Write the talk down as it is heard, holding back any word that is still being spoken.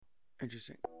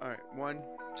Interesting. All right. 1,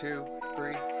 2,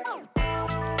 3.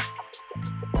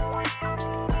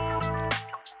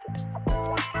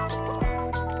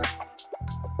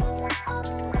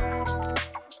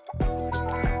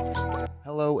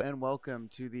 Hello and welcome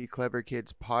to the Clever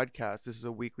Kids podcast. This is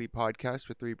a weekly podcast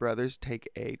where three brothers take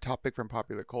a topic from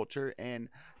popular culture and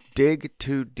dig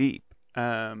too deep.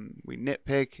 We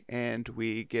nitpick and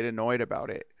we get annoyed about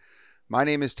it. My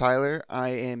name is Tyler. I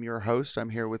am your host.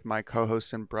 I'm here with my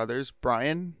co-hosts and brothers.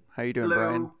 Brian, how you doing, Hello.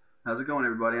 Brian? How's it going,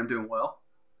 everybody? I'm doing well.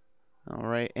 All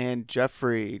right, and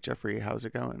Jeffrey. Jeffrey, how's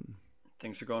it going?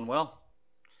 Things are going well.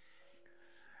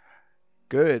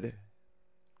 Good.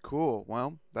 Cool.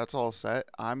 Well, that's all set.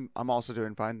 I'm also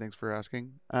doing fine. Thanks for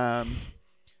asking.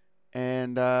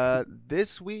 And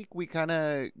this week we kind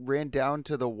of ran down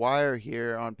to the wire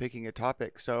here on picking a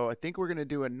topic. So I think we're going to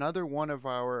do another one of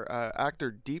our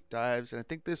actor deep dives. And I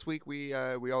think this week we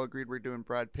all agreed we're doing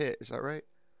Brad Pitt. Is that right?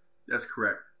 That's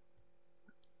correct.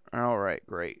 All right,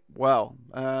 great. Well,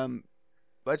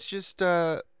 let's just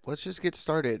get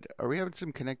started. Are we having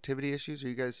some connectivity issues? Are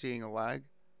you guys seeing a lag?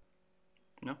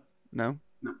 No. No?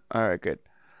 No. All right, good.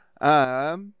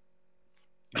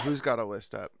 Who's got a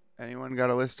list up? Anyone got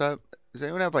a list up? Does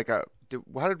anyone have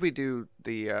how did we do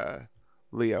the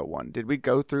Leo one? Did we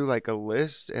go through like a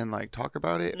list and like talk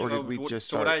about it, or did we just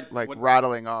start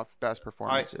rattling off best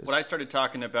performances? What I started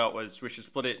talking about was we should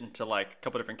split it into like a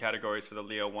couple different categories for the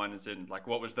Leo one, as in like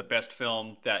what was the best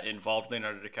film that involved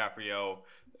Leonardo DiCaprio,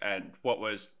 and what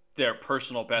was their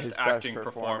personal best acting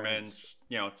performance.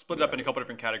 Split it up in a couple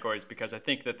different categories because I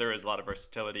think that there is a lot of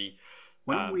versatility.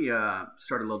 Why don't we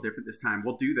start a little different this time?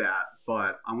 We'll do that,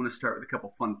 but I want to start with a couple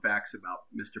fun facts about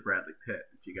Mr. Bradley Pitt,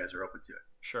 if you guys are open to it.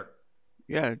 Sure.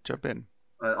 Yeah, jump in.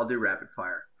 I'll do rapid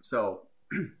fire. So,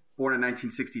 born in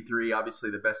 1963,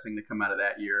 obviously the best thing to come out of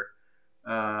that year.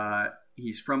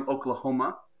 He's from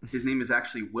Oklahoma. His name is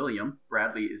actually William.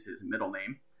 Bradley is his middle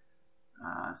name.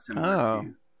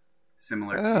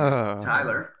 Similar to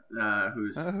Tyler,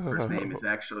 whose first name is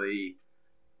actually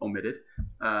omitted.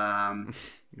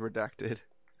 Redacted.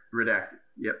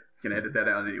 Yep. Can edit that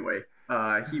out anyway.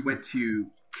 He went to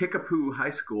Kickapoo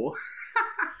High School.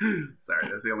 Sorry,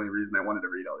 that's the only reason I wanted to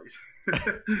read all these.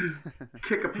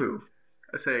 Kickapoo.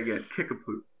 I say again,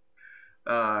 Kickapoo.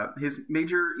 His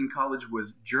major in college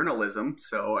was journalism,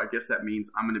 so I guess that means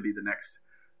I'm going to be the next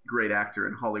great actor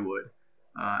in Hollywood,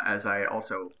 as I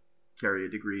also carry a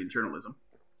degree in journalism.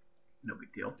 No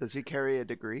big deal. Does he carry a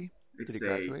degree? Did he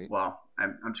graduate? Well,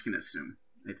 I'm just going to assume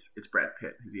it's Brad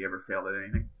Pitt. Has he ever failed at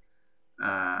anything?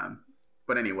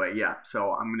 But anyway, yeah.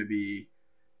 So I'm going to be,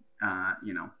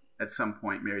 at some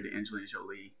point married to Angelina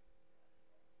Jolie.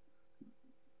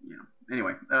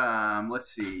 Anyway, let's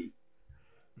see.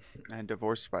 And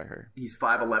divorced by her. He's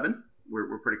 5'11".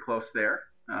 We're pretty close there.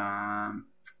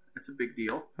 That's a big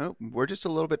deal. Oh, we're just a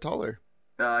little bit taller.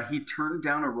 He turned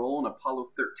down a role in Apollo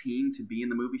 13 to be in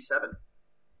the movie 7.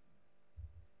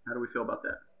 How do we feel about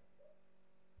that?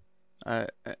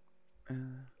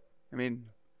 I mean,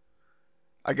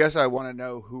 I guess I want to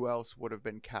know who else would have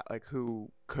been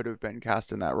who could have been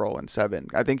cast in that role in 7.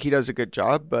 I think he does a good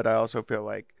job, but I also feel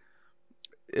like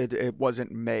it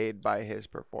wasn't made by his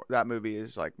that movie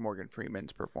is like Morgan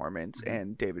Freeman's performance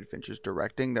and David Fincher's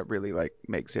directing that really like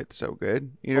makes it so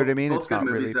good. You know what I mean? Both good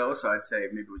movies though, so I'd say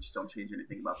maybe we just don't change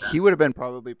anything about that. He would have been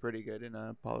probably pretty good in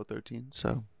Apollo 13.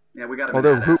 So yeah, we got him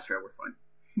in Astra. We're fine.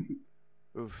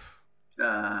 Oof.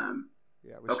 Yeah,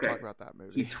 we should talk about that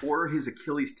movie. He tore his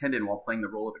Achilles tendon while playing the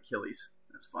role of Achilles.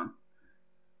 That's fun.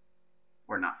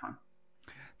 Or not fun.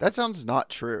 That sounds not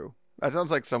true. That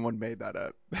sounds like someone made that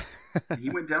up. He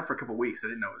went down for a couple weeks. I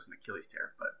didn't know it was an Achilles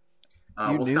tear, but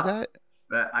you knew that?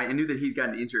 But I knew that he'd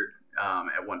gotten injured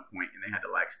at one point, and they had to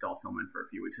stall filming for a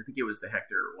few weeks. I think it was the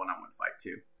Hector one-on-one fight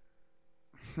too.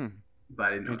 But I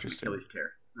didn't know it was an Achilles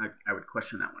tear. I would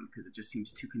question that one because it just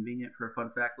seems too convenient for a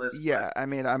fun fact list. Yeah, I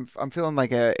mean, I'm feeling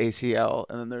like a ACL,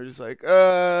 and then they're just like,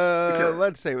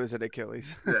 let's say it was an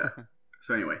Achilles. Yeah.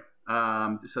 So anyway,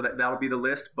 so that'll be the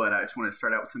list. But I just wanted to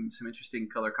start out with some interesting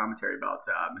color commentary about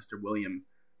Mr. William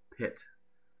Pitt.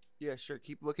 Yeah, sure.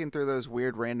 Keep looking through those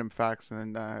weird random facts,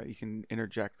 and then you can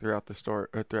interject throughout the story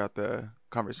or throughout the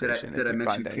conversation. Did I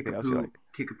mention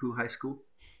Kickapoo High School?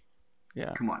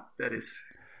 Yeah. Come on, that is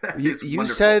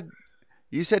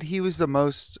you said he was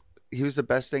the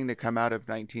best thing to come out of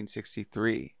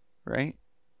 1963, right?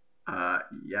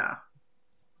 Yeah.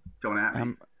 Don't at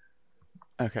me.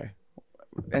 Okay.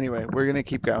 Anyway, we're gonna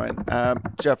keep going.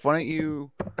 Jeff, how do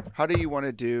you want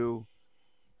to do?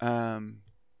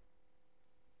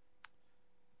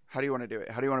 How do you want to do it?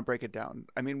 How do you want to break it down?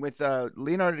 I mean, with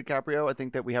Leonardo DiCaprio, I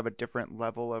think that we have a different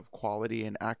level of quality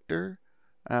in actor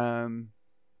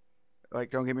Like,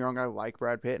 don't get me wrong, I like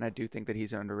Brad Pitt, and I do think that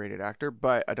he's an underrated actor,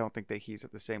 but I don't think that he's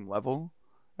at the same level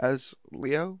as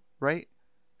Leo, right?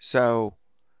 So,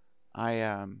 I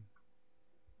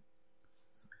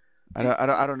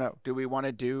I don't know. Do we want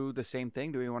to do the same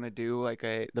thing? Do we want to do like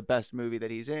the best movie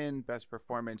that he's in, best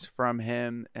performance from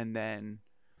him, and then,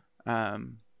 yeah,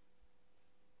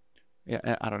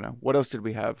 I don't know. What else did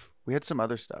we have? We had some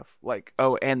other stuff like,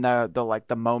 oh, and the like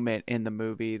the moment in the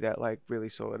movie that like really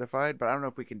solidified. But I don't know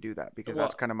if we can do that because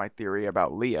that's kind of my theory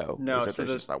about Leo. No, is that so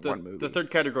there's just that one movie. the third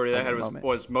category that I like had a was moment.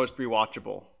 was most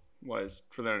rewatchable. Was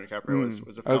for Leonardo DiCaprio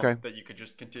was a film Okay. that you could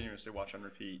just continuously watch on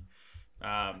repeat.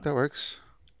 That works.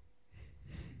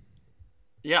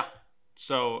 Yeah.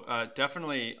 So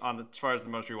definitely as far as the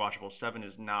most rewatchable, Seven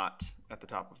is not at the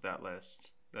top of that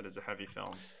list. That is a heavy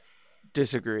film.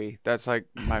 Disagree. That's like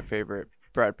my favorite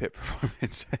Brad Pitt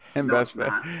performance and No, best it's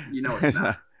not. You know it's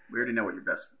not. We already know what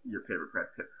your favorite Brad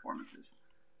Pitt performance is.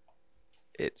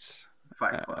 It's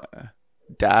Fight Club.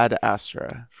 Dad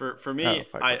Astra. For me,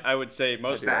 I would say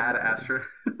most Bad Astra.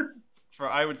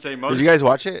 I would say most. Did you guys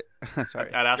watch it?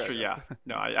 Sorry. Ad Astra, yeah.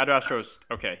 No, Ad Astra was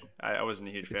okay. I wasn't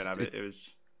a huge fan of it. It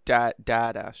was Dad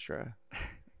Astra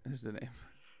is the name.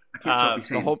 I can't tell if he's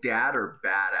saying Dad or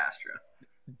Bad Astra.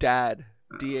 Dad.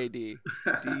 D-A-D.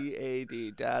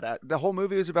 D-A-D. Dad. The whole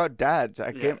movie was about dads.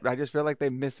 I just feel like they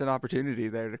missed an opportunity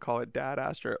there to call it Dad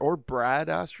Astra or Brad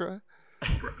Astra.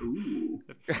 Ooh.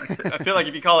 I feel like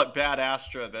if you call it Bad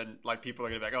Astra, then like people are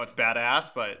gonna be like, "Oh, it's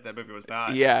badass," but that movie was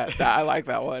not. Yeah, I like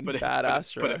that one. But Bad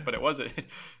Astra. But it wasn't.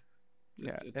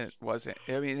 It wasn't.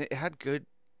 I mean, it had good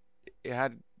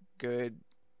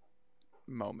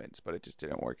moments, but it just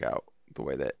didn't work out the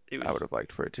way that I would have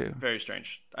liked for it to. Very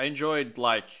strange. I enjoyed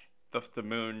like the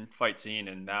moon fight scene,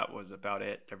 and that was about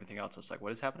it. Everything else was like,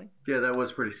 what is happening? Yeah, that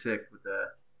was pretty sick with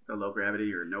the low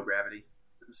gravity or no gravity.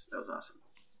 That was awesome.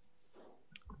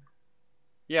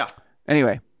 Yeah.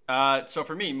 Anyway. So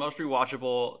for me, most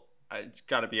rewatchable, it's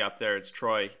got to be up there. It's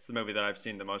Troy. It's the movie that I've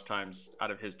seen the most times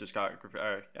out of his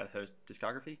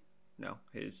discography. No,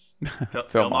 his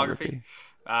filmography.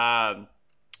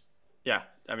 Yeah,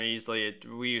 I mean, easily.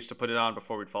 We used to put it on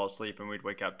before we'd fall asleep, and we'd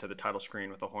wake up to the title screen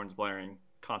with the horns blaring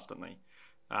constantly.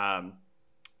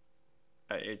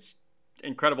 It's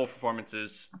incredible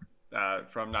performances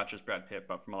from not just Brad Pitt,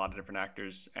 but from a lot of different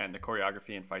actors, and the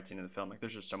choreography and fight scene in the film. Like,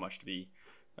 there's just so much to be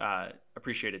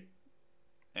appreciated,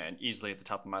 and easily at the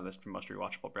top of my list for most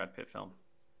rewatchable Brad Pitt film.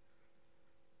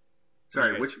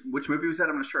 Sorry, which movie was that?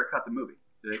 I'm not sure I caught the movie.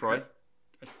 Troy.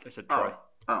 I said Troy.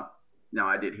 Oh, no,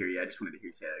 I did hear you. I just wanted to hear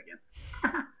you say that again.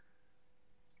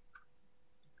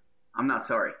 I'm not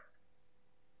sorry.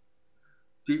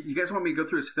 Do you guys want me to go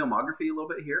through his filmography a little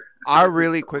bit here? I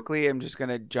really quickly am just going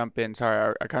to jump in.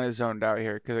 Sorry, I kind of zoned out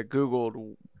here because I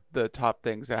Googled the top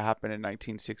things that happened in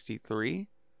 1963.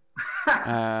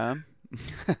 I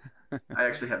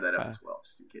actually have that up as well,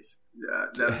 just in case.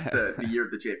 That was the year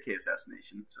of the JFK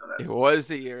assassination. So it was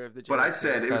the year of the JFK But I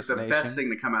said it was the best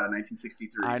thing to come out of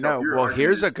 1963. I know. Well,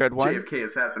 here's a good one. JFK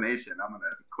assassination. I'm going to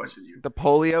question you. The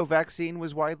polio vaccine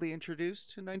was widely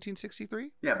introduced in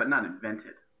 1963. Yeah, but not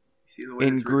invented. See the way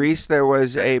in Greece, there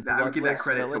was a I would give that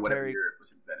credit military... to whatever year it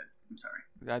was invented. I'm sorry.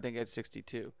 I think it's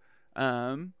 62. So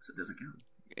it doesn't count.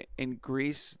 In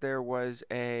Greece, there was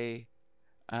a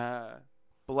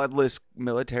bloodless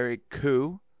military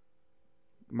coup.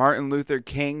 Martin Luther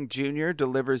King Jr.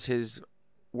 delivers his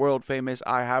world-famous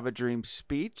 "I Have a Dream"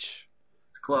 speech.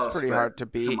 It's close. It's pretty hard to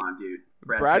beat. Come on, dude.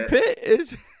 Brad Pitt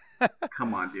is...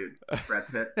 Come on, dude. Brad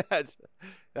Pitt.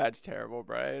 That's terrible,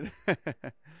 Brian.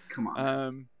 Come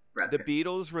on. The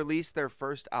Beatles released their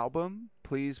first album,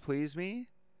 Please Please Me.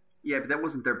 Yeah, but that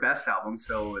wasn't their best album,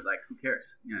 so like, who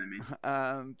cares? You know what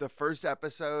I mean? The first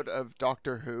episode of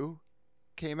Doctor Who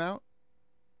came out.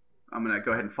 I'm gonna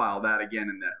go ahead and file that again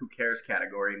in the "Who cares"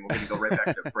 category, and we're gonna go right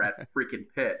back to Brad freaking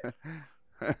Pitt.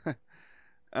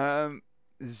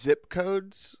 Zip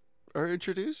codes are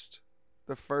introduced.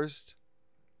 The first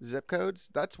zip codes.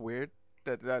 That's weird.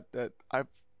 That I've.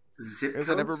 Zip codes?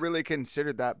 I never really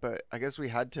considered that, but I guess they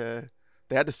had to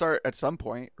start at some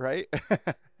point, right?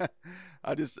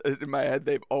 I just, in my head,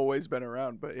 they've always been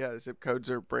around, but yeah, zip codes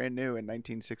are brand new in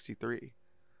 1963.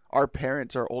 Our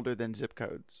parents are older than zip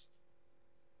codes.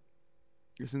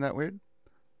 Isn't that weird?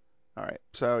 All right.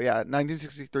 So yeah,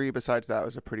 1963, besides that,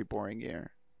 was a pretty boring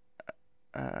year.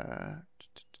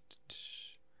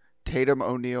 Tatum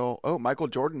O'Neal. Oh, Michael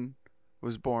Jordan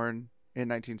was born in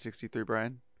 1963,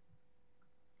 Brian.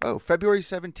 Oh, February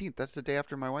 17th. That's the day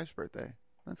after my wife's birthday.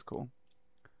 That's cool.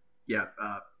 Yeah.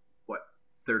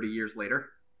 30 years later?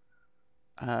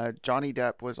 Johnny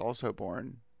Depp was also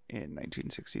born in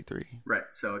 1963. Right.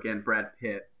 So again, Brad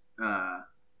Pitt,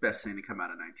 best thing to come out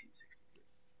of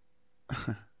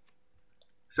 1963.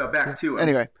 So back to him.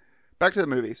 Anyway, back to the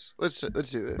movies. Let's do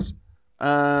this.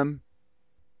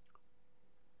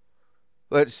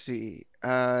 Let's see.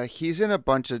 He's in a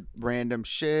bunch of random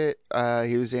shit.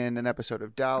 He was in an episode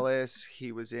of Dallas.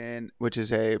 He was in, which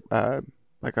is a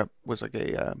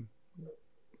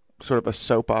sort of a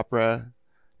soap opera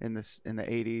in the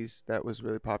 80s that was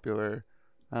really popular.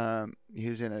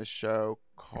 He's in a show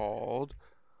called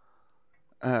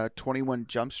 21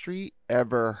 Jump Street.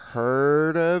 Ever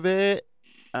heard of it?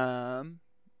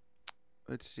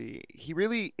 Let's see. He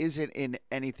really isn't in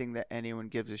anything that anyone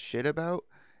gives a shit about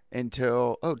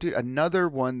until another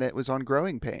one that was on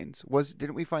Growing Pains.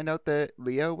 Didn't we find out that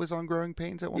Leo was on Growing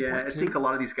Pains at one point? Yeah, I think a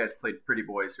lot of these guys played pretty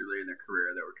boys earlier in their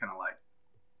career that were kind of like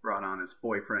brought on as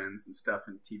boyfriends and stuff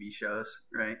in TV shows,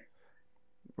 right?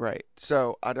 Right.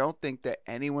 So I don't think that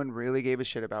anyone really gave a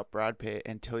shit about Brad Pitt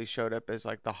until he showed up as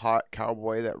like the hot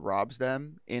cowboy that robs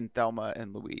them in Thelma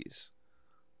and Louise.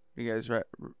 You guys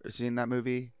seen that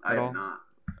movie at all? I have not.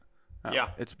 Oh, yeah.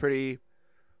 It's pretty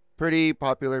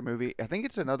popular movie. I think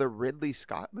it's another Ridley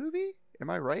Scott movie. Am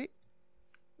I right?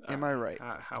 Am I right?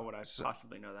 How would I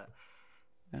possibly know that?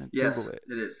 Yes, Google it.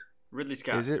 It is. Ridley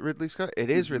Scott. Is it Ridley Scott? It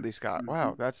is Ridley Scott.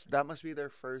 Wow, that must be their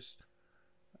first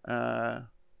time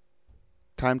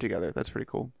together. That's pretty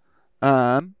cool.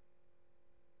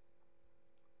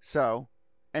 So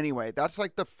anyway, that's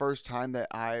like the first time that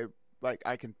I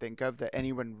can think of that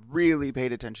anyone really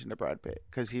paid attention to Brad Pitt,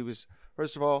 because he was,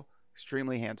 first of all,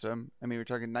 extremely handsome. I mean, we're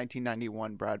talking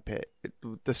 1991 Brad Pitt,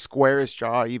 the squarest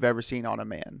jaw you've ever seen on a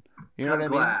man. You know what I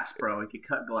mean? Glass, bro. He could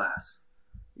cut glass.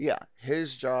 Yeah,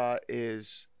 his jaw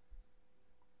is.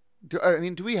 Do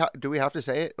we have to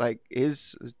say it? Like,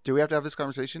 do we have to have this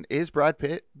conversation? Is Brad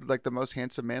Pitt like the most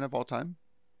handsome man of all time?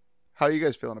 How are you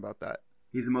guys feeling about that?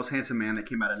 He's the most handsome man that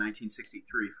came out of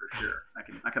 1963 for sure. I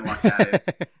can lock that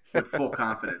in with full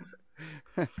confidence.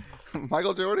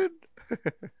 Michael Jordan.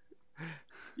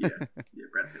 Yeah,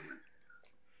 Brad Pitt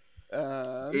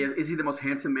wins. Is he the most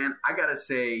handsome man? I gotta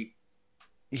say,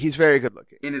 he's very good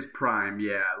looking in his prime.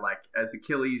 Yeah, like as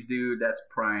Achilles, dude. That's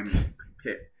prime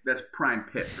Pitt. That's prime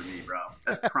Pitt for me, bro.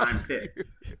 That's prime Pitt.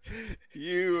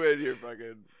 You and your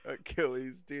fucking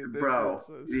Achilles, dude. Bro,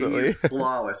 so he's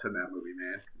flawless in that movie,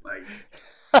 man. Like,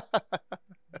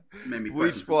 made me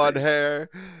bleach blonde hair,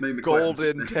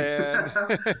 golden tan.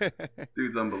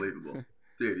 Dude's unbelievable.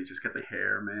 Dude, he's just got the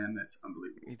hair, man. That's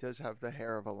unbelievable. He does have the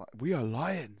hair of a lion. We are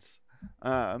lions.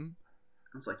 I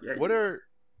was like, yeah. What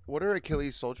are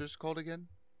Achilles' soldiers called again?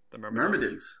 The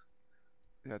Myrmidons.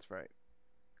 That's right.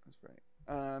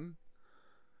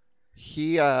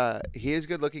 He is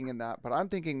good looking in that, but I'm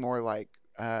thinking more like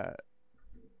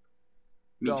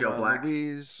Meet Joe Black.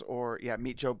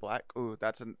 Meet Joe Black. Ooh,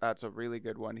 that's a really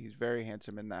good one. He's very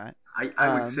handsome in that.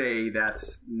 I would say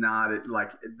that's not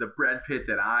like the Brad Pitt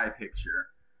that I picture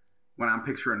when I'm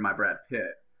picturing my Brad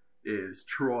Pitt is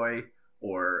Troy,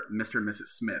 or Mr. and Mrs.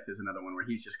 Smith is another one where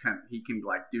he's just he can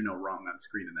like do no wrong on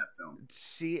screen in that film.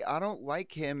 See, I don't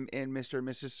like him in Mr. and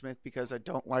Mrs. Smith because I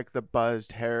don't like the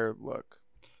buzzed hair look.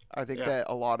 I think that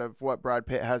a lot of what Brad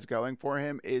Pitt has going for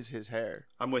him is his hair.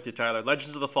 I'm with you, Tyler.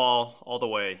 Legends of the Fall, all the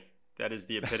way. That is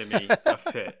the epitome of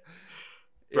Pitt.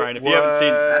 Brian, if you haven't seen,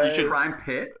 that's prime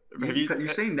Pitt. You're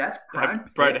saying that's prime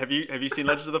Pitt? Brian, have you seen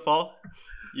Legends of the Fall?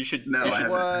 You should. No, you should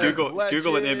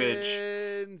Google an image.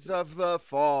 Legends of the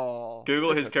Fall.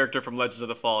 Google his character from Legends of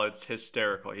the Fall. It's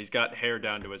hysterical. He's got hair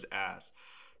down to his ass.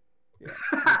 Yeah,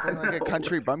 he's like a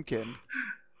country bumpkin.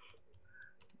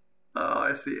 Oh,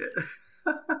 I see it.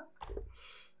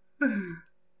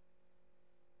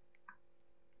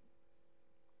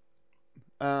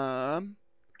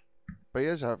 But he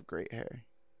does have great hair.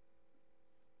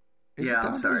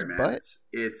 I'm sorry, man.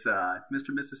 It's Mr.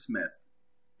 and Mrs. Smith,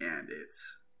 and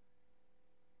it's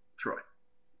Troy.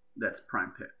 That's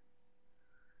prime Pitt.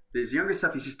 His younger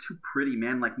stuff, he's just too pretty,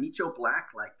 man. Like Meet Joe Black,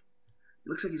 like he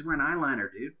looks like he's wearing eyeliner,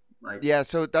 dude. Like, yeah,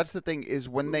 so that's the thing is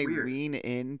when they weird. lean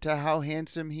into how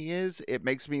handsome he is, it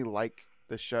makes me like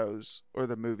the shows or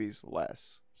the movies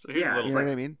less. So here's a little, you know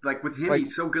what I mean? Like with him,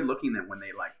 he's so good looking that when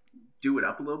they like do it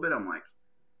up a little bit, I'm like,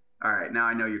 all right, now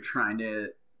I know you're trying to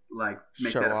like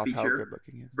make show that a off feature. how good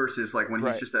looking he is. Versus like when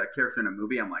he's just a character in a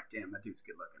movie, I'm like, damn, that dude's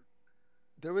good looking.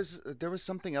 There was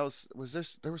something else.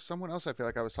 There was someone else I feel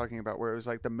like I was talking about where it was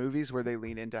like the movies where they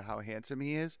lean into how handsome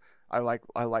he is. I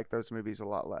like those movies a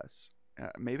lot less.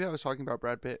 Maybe I was talking about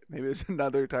Brad Pitt. Maybe it was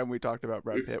another time we talked about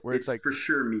Brad Pitt where it's like for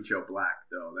sure Meet Joe Black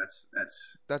though.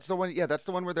 That's the one. Yeah, that's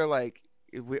the one where they're like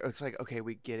it's like, okay,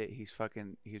 we get it.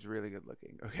 He's really good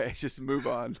looking. Okay, just move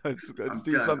on. Let's I'm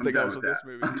do done. something else with with this that.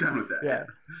 movie. I'm done with that. Yeah,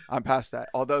 I'm past that.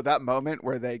 Although that moment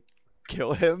where they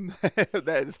kill him,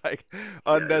 that is like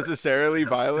unnecessarily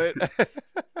violent.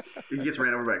 He gets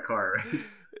ran over by a car, right?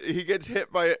 He gets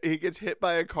hit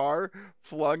by a car,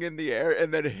 flung in the air,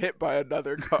 and then hit by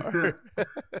another car.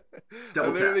 I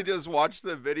literally just watched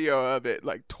the video of it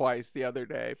like twice the other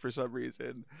day for some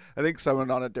reason. I think someone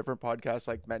on a different podcast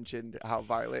like mentioned how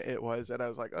violent it was, and I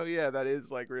was like, oh yeah, that is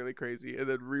like really crazy, and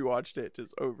then rewatched it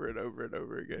just over and over and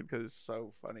over again because it's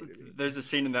so funny to me. There's a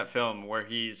scene in that film where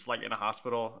he's like in a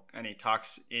hospital and he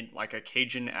talks in like a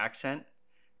Cajun accent.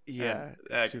 Yeah,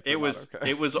 it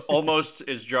was almost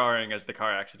as jarring as the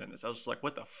car accident is. I was just like,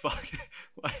 what the fuck?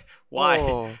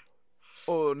 Why?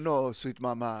 Oh no, sweet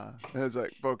mama. I was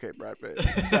like, okay, Brad Pitt,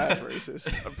 that's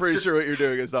racist. I'm pretty sure what you're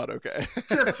doing is not okay.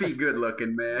 Just be good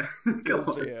looking, man. Come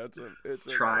on. Yeah, it's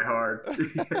try hard.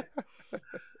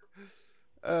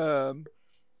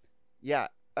 Yeah.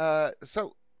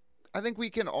 So I think we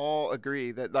can all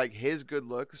agree that like his good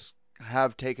looks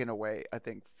have taken away, I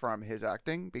think, from his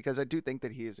acting, because I do think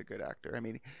that he is a good actor. I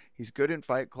mean, he's good in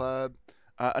Fight Club.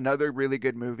 Another really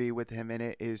good movie with him in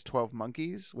it is 12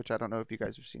 Monkeys, which I don't know if you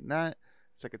guys have seen that.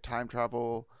 It's like a time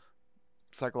travel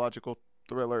psychological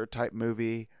thriller type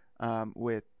movie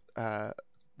with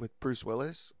Bruce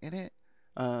Willis in it.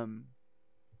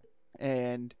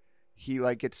 And he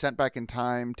like gets sent back in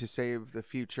time to save the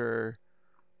future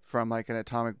from like an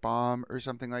atomic bomb or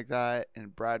something like that.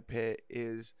 And Brad Pitt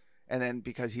is, and then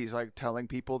because he's like telling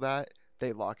people that,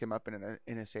 they lock him up in an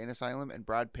insane asylum, and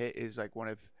Brad Pitt is like one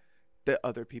of the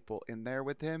other people in there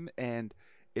with him, and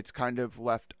it's kind of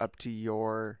left up to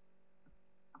your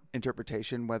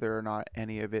interpretation whether or not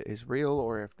any of it is real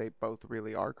or if they both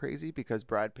really are crazy, because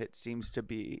Brad Pitt seems to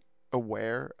be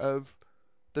aware of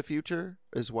the future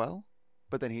as well,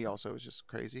 but then he also is just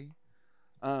crazy.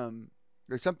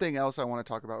 There's something else I want to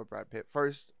talk about with Brad Pitt.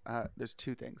 First, there's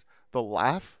two things. The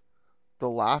laugh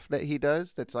that he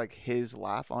does, that's like his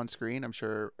laugh on screen. I'm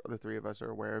sure the three of us are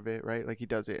aware of it, right? Like he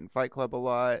does it in Fight Club a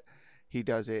lot. He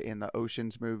does it in the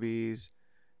Ocean's movies.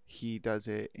 He does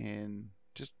it in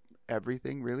just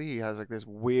everything, really. He has like this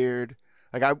weird,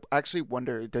 like, I actually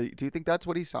wonder, do you think that's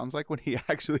what he sounds like when he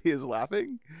actually is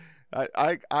laughing?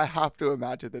 I have to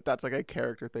imagine that that's like a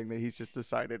character thing that he's just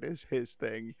decided is his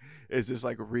thing, is this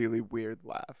like really weird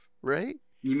laugh, right?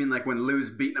 You mean like when Lou's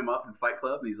beating him up in Fight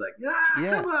Club and he's like,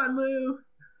 yeah, come on, Lou.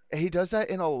 He does that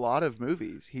in a lot of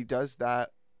movies. He does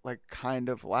that like kind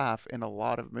of laugh in a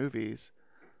lot of movies.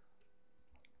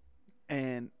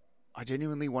 And I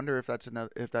genuinely wonder if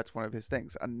that's one of his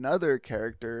things. Another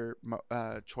character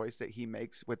choice that he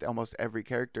makes with almost every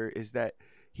character is that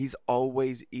he's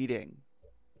always eating.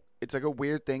 It's like a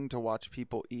weird thing to watch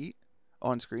people eat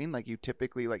on screen. Like you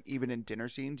typically, like even in dinner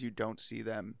scenes, you don't see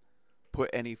them put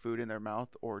any food in their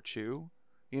mouth or chew.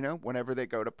 You know, whenever they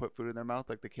go to put food in their mouth,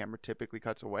 like the camera typically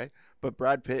cuts away. But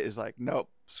Brad Pitt is like, nope,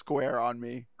 square on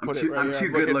me. I'm too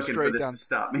good looking for this to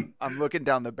stop me. I'm looking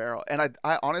down the barrel. And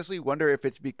I honestly wonder if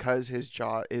it's because his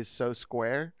jaw is so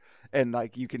square and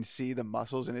like you can see the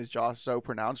muscles in his jaw so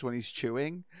pronounced when he's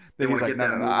chewing that he's like, no,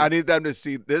 I need them to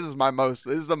see, this is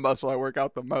the muscle I work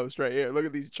out the most right here. Look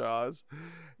at these jaws.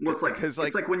 Well, it's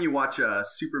like when you watch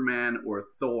Superman or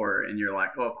Thor and you're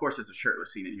like, oh, of course there's a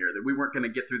shirtless scene in here. That we weren't going to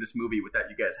get through this movie without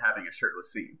you guys having a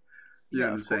shirtless scene. You know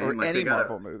what I'm saying? Or like any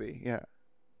Marvel movie, yeah.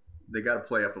 They got to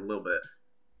play up a little bit.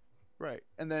 Right.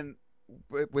 And then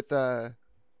with and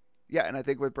I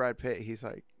think with Brad Pitt, he's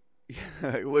like,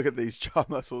 look at these jaw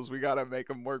muscles. We got to make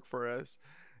them work for us,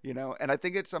 you know? And I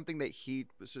think it's something that he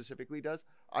specifically does.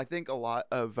 I think a lot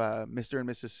of Mr. and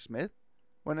Mrs. Smith,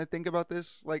 when I think about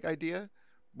this like idea,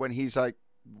 when he's like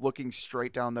looking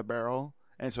straight down the barrel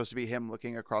and it's supposed to be him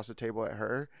looking across the table at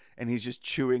her and he's just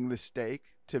chewing the steak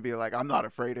to be like, I'm not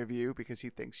afraid of you, because he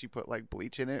thinks she put like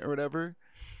bleach in it or whatever.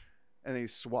 And he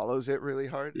swallows it really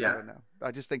hard. Yeah. I don't know.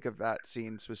 I just think of that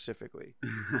scene specifically.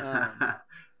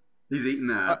 He's eating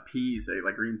peas,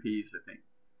 like green peas, I think.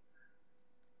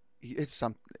 It's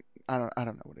something. I don't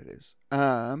know what it is.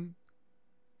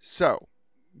 So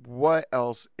what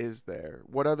else is there?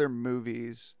 What other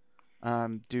movies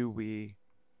do we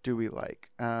like?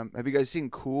 Have you guys seen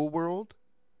Cool World?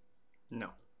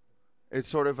 No. It's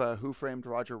sort of a Who Framed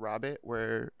Roger Rabbit,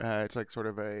 where it's like sort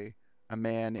of a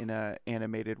man in a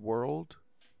animated world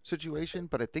situation,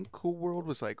 but I think Cool World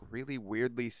was like really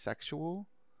weirdly sexual.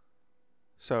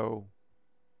 So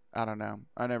I don't know.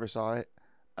 I never saw it.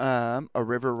 A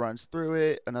River Runs Through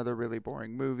It, another really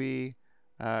boring movie.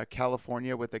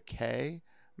 California with a K.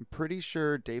 I'm pretty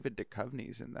sure David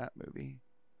Duchovny's in that movie.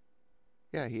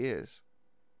 Yeah, he is.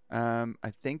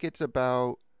 I think it's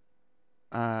about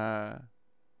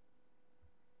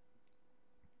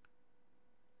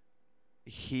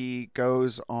he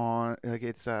goes on like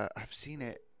it's I've seen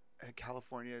it in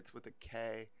California. It's with a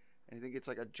K, and I think it's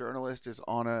like a journalist is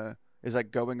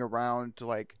like going around to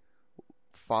like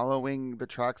following the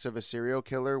tracks of a serial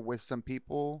killer with some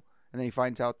people, and then he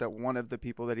finds out that one of the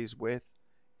people that he's with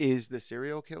is the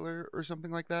serial killer or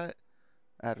something like that.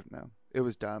 I don't know. It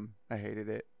was dumb. I hated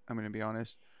it. I'm gonna be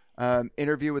honest.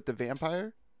 Interview with the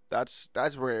Vampire. That's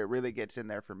where it really gets in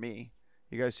there for me.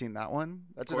 You guys seen that one?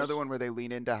 That's another one where they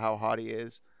lean into how hot he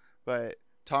is. But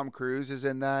Tom Cruise is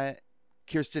in that.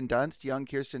 Kirsten Dunst, young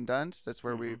Kirsten Dunst. That's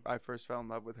where I first fell in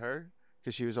love with her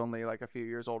because she was only like a few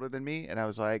years older than me, and I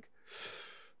was like,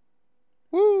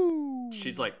 woo.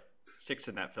 She's like 6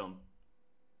 in that film.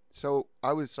 So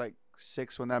I was like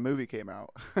 6 when that movie came out.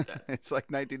 It's like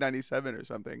 1997 or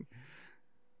something.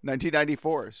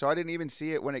 1994. So I didn't even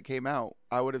see it when it came out.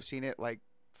 I would have seen it like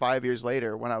 5 years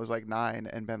later when I was like 9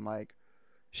 and been like,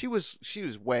 she was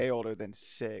way older than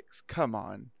 6. Come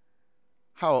on.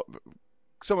 How?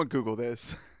 Someone Google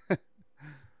this.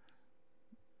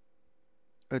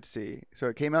 Let's see. So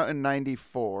it came out in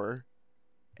 94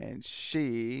 and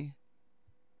she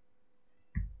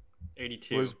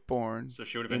 82 was born. So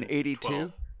she would have been in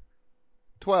 82.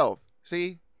 12.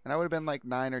 See? And I would have been like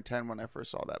 9 or 10 when I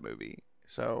first saw that movie.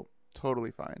 So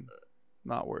totally fine.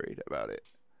 Not worried about it.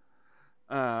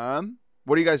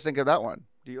 What do you guys think of that one?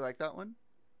 Do you like that one?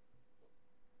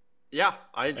 Yeah,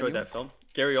 I enjoyed that film.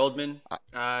 Gary Oldman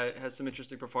has some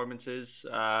interesting performances.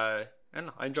 And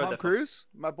I enjoyed that film. Tom Cruise?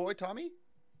 My boy Tommy?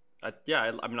 I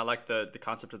like the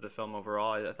concept of the film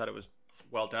overall. I thought it was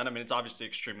well done. I mean, it's obviously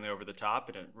extremely over the top,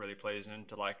 and it really plays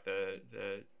into like the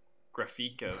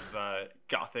graphique of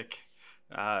gothic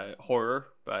horror.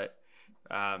 But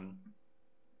I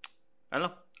don't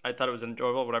know. I thought it was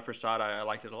enjoyable. When I first saw it, I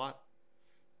liked it a lot.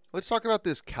 Let's talk about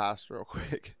this cast real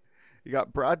quick. You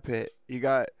got Brad Pitt. You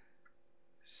got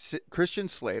Christian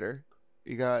Slater.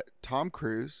 You got Tom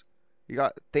Cruise. You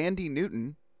got Thandie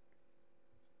Newton.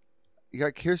 You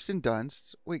got Kirsten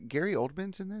Dunst. Wait, Gary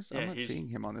Oldman's in this? Yeah, I'm not seeing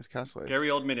him on this cast list. Gary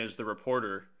Oldman is the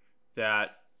reporter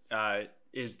that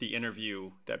is the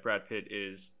interview that Brad Pitt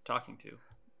is talking to.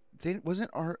 Wasn't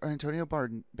Antonio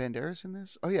Banderas in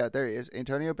this? Oh, yeah, there he is.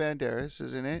 Antonio Banderas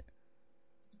is in it.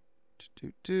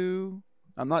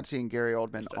 I'm not seeing Gary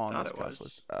Oldman on this cast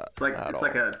list. It's like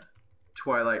a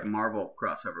Twilight Marvel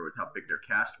crossover with how big their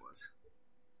cast was.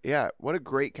 Yeah, what a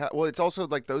great cast. Well, it's also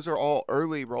like those are all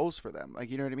early roles for them. Like,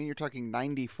 you know what I mean? You're talking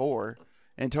 94.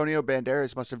 Antonio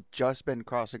Banderas must have just been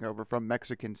crossing over from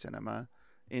Mexican cinema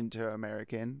into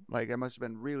American. Like, it must have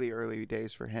been really early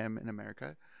days for him in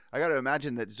America. I got to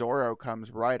imagine that Zorro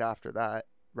comes right after that,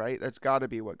 right? That's got to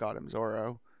be what got him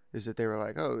Zorro, is that they were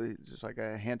like, oh, he's just like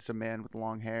a handsome man with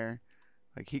long hair.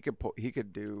 Like, he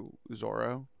could do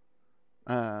Zorro.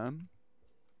 All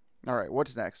right,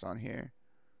 what's next on here?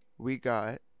 We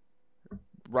got,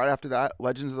 right after that,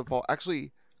 Legends of the Fall.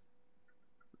 Actually,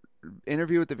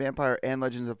 Interview with the Vampire and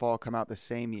Legends of the Fall come out the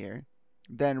same year.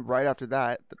 Then right after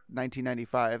that,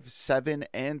 1995, 7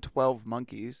 and 12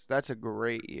 Monkeys. That's a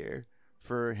great year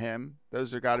for him.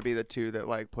 Those are got to be the two that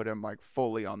like put him like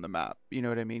fully on the map. You know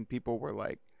what I mean? People were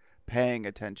like paying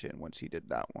attention once he did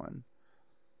that one.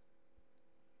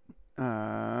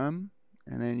 And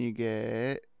then you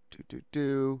get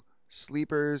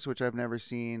Sleepers, which I've never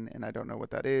seen, and I don't know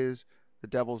what that is. The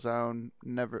Devil's Own,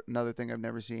 another thing I've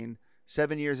never seen.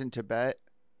 7 Years in Tibet.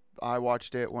 I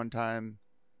watched it one time.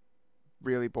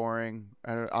 Really boring.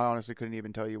 I honestly couldn't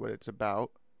even tell you what it's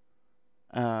about.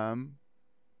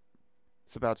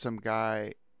 It's about some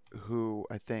guy who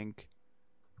I think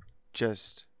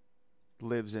just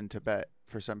lives in Tibet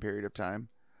for some period of time.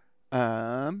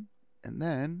 And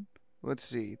then let's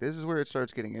see. This is where it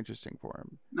starts getting interesting for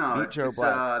him. No, it's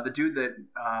the dude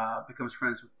that becomes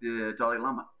friends with the Dalai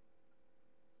Lama.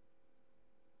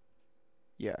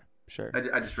 Yeah, sure.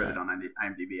 I just read it on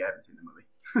IMDb. I haven't seen the movie.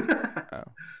 Oh.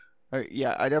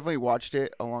 Yeah, I definitely watched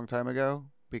it a long time ago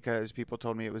because people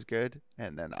told me it was good,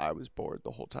 and then I was bored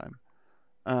the whole time.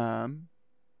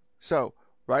 So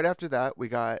right after that, we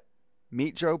got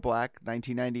Meet Joe Black,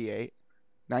 1998.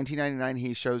 1999,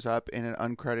 he shows up in an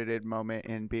uncredited moment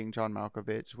in Being John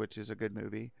Malkovich, which is a good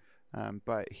movie,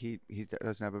 but he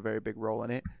doesn't have a very big role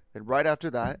in it. Then right after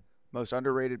that, most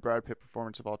underrated Brad Pitt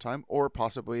performance of all time, or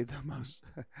possibly the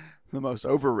most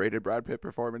overrated Brad Pitt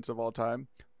performance of all time,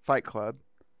 Fight Club.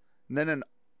 And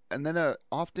then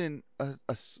often a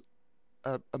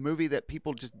movie that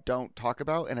people just don't talk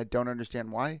about, and I don't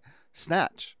understand why.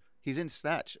 Snatch. He's in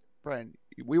Snatch. Brian,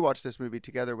 we watched this movie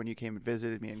together when you came and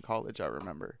visited me in college, I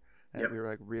remember. and we were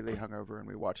like really hungover and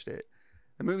we watched it.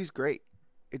 The movie's great.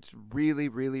 It's really,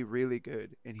 really, really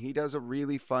good, and he does a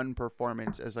really fun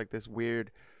performance as like this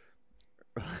weird,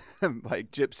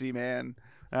 like gypsy man.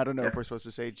 I don't know if we're supposed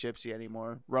to say gypsy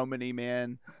anymore. Romany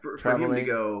man. For him to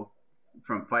go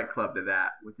from Fight Club to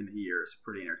that within a year is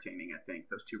pretty entertaining. I think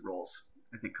those two roles,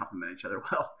 complement each other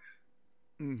well.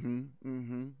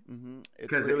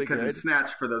 Because really in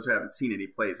Snatch, for those who haven't seen it, he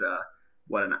plays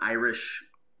an Irish,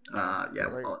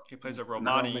 he plays a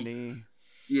Romani.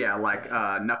 Yeah, like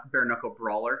bare knuckle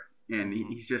brawler, and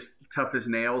he's just tough as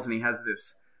nails, and he has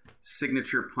this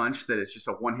signature punch that is just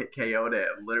a one-hit KO to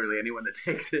literally anyone that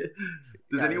takes it.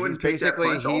 Does anyone take that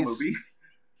punch all movie?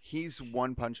 He's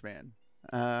one punch man.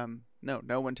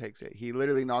 No one takes it. He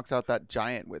literally knocks out that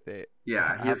giant with it.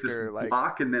 Yeah, he has this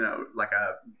block and then a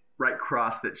right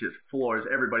cross that just floors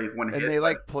everybody with one hit.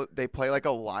 And they play like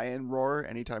a lion roar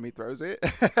anytime he throws it.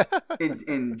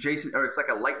 and Jason, or it's like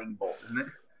a lightning bolt, isn't it?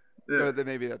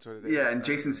 Maybe that's what it is. Yeah, and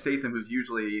Jason Statham, who's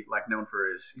usually like known for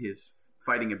his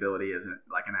fighting ability as an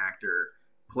actor,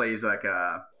 plays like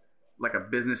a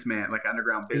businessman, like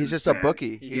underground businessman. He's just a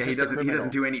bookie. He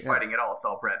doesn't do any fighting at all. It's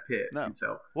all Brad Pitt. No. And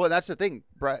so, well, that's the thing.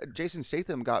 Jason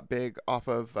Statham got big off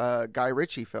of Guy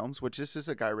Ritchie films, which this is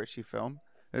a Guy Ritchie film.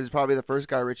 This is probably the first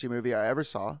Guy Ritchie movie I ever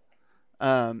saw.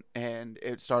 And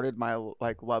it started my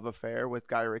love affair with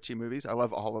Guy Ritchie movies. I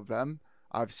love all of them.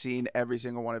 I've seen every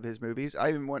single one of his movies. I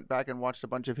even went back and watched a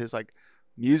bunch of his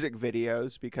music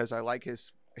videos because I like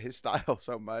his style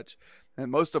so much.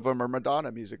 And most of them are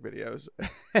Madonna music videos.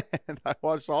 And I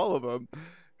watched all of them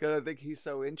because I think he's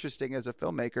so interesting as a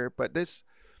filmmaker. But this,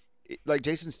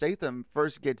 Jason Statham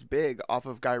first gets big off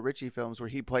of Guy Ritchie films where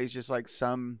he plays just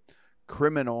some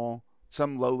criminal,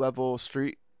 some low-level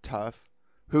street tough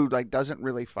who doesn't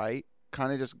really fight,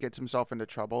 kind of just gets himself into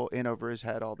trouble in over his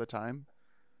head all the time.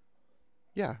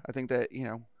 Yeah, I think that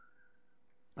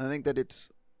it's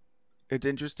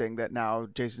interesting that now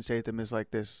Jason Statham is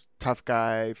this tough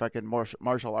guy, fucking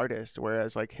martial artist,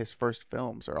 whereas his first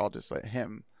films are all just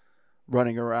him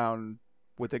running around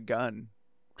with a gun,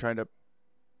 trying to,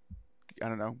 I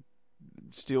don't know,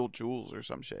 steal jewels or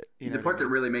some shit. The part that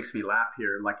really makes me laugh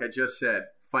here, like I just said,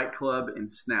 Fight Club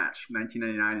and Snatch,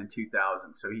 1999 and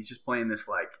 2000. So he's just playing this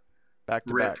back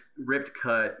to ripped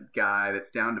cut guy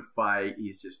that's down to fight.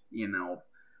 He's just,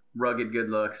 rugged good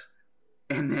looks.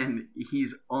 And then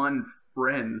he's on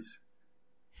Friends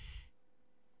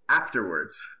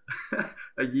afterwards.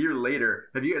 A year later.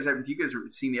 Have you guys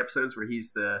seen the episodes where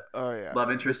he's the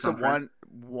love interest on Friends?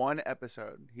 One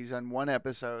episode. He's on one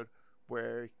episode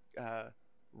where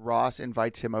Ross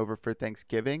invites him over for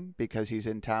Thanksgiving because he's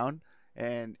in town,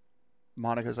 and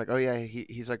Monica's like, oh yeah,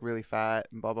 he's really fat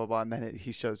and blah blah blah, and then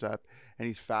he shows up and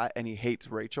he's fat and he hates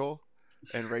Rachel,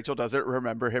 and Rachel doesn't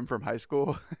remember him from high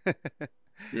school.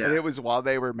 Yeah. And it was while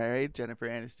they were married. Jennifer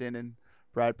Aniston and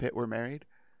Brad Pitt were married.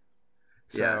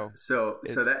 So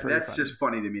that's funny. Just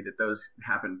funny to me that those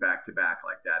happen back to back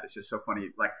like that. It's just so funny.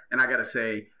 And I gotta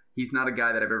say, he's not a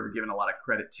guy that I've ever given a lot of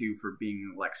credit to for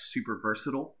being super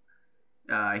versatile.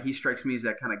 He strikes me as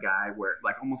that kind of guy where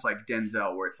almost like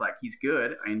Denzel, where it's he's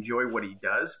good. I enjoy what he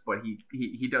does, but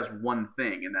he does one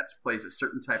thing, and that's plays a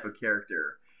certain type of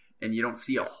character, and you don't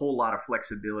see a whole lot of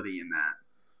flexibility in that.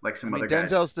 Other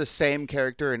guys. Denzel's the same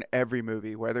character in every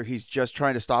movie, whether he's just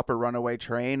trying to stop a runaway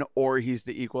train, or he's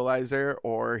the Equalizer,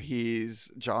 or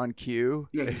he's John Q.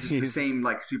 Yeah, he's just the same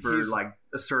super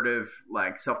assertive,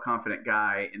 self-confident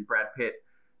guy. And Brad Pitt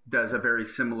does a very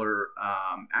similar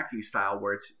acting style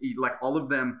where it's all of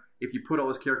them. If you put all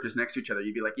his characters next to each other,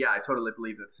 you'd be like, yeah, I totally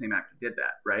believe that the same actor did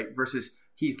that, right? Versus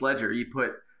Heath Ledger, you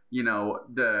put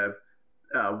the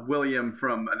William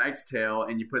from A Knight's Tale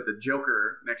and you put the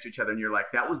Joker next to each other and you're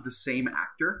like, that was the same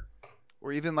actor.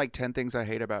 Or even 10 Things I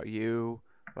Hate About You.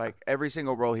 Every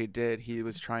single role he did, he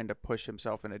was trying to push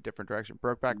himself in a different direction.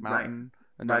 Brokeback Mountain,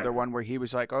 another one where he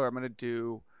was like, oh, I'm going to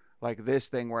do this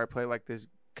thing where I play this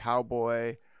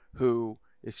cowboy who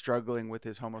is struggling with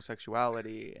his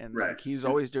homosexuality, and he's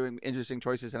always doing interesting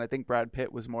choices. And I think Brad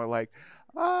Pitt was more what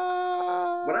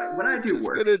I do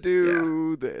works. Gonna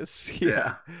do this,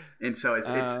 yeah. And so it's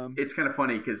kind of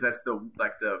funny because that's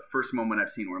the first moment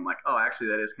I've seen where I'm like, oh, actually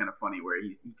that is kind of funny where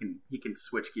he can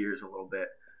switch gears a little bit,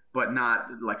 but not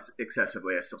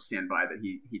excessively. I still stand by that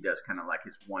he does kind of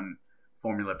his one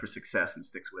formula for success and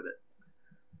sticks with it.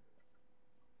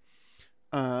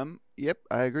 Yep,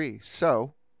 I agree.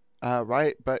 So.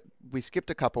 But we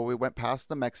skipped a couple. We went past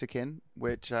the Mexican,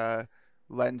 which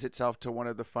lends itself to one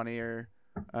of the funnier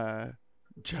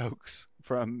jokes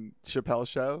from Chappelle's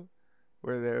Show,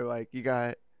 where they're you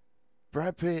got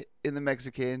Brad Pitt in the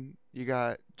Mexican, you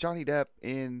got Johnny Depp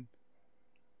in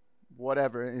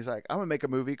whatever. And he's like, I'm gonna make a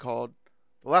movie called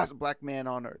The Last Black Man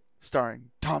on Earth,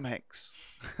 starring Tom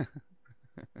Hanks.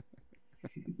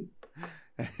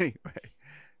 Anyway,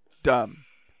 dumb.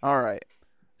 All right.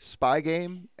 Spy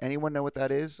Game. Anyone know what that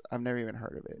is? I've never even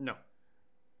heard of it. No.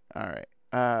 All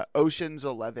right. Ocean's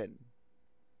 11.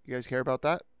 You guys care about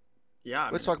that? Yeah.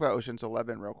 Let's talk about Ocean's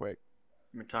 11 real quick.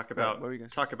 I mean, talk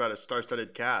about a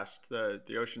star-studded cast. The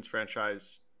Ocean's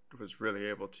franchise was really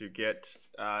able to get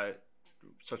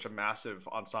such a massive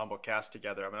ensemble cast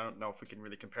together. I mean, I don't know if we can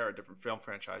really compare a different film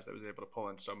franchise that was able to pull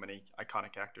in so many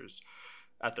iconic actors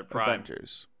at their prime.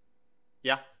 Avengers.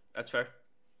 Yeah, that's fair.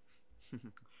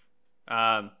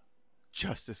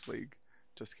 Justice League.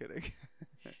 Just kidding.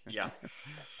 Yeah.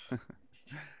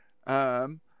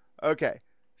 Okay.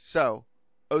 So,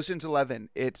 Ocean's 11.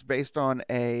 It's based on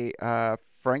a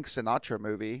Frank Sinatra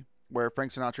movie where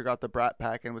Frank Sinatra got the Brat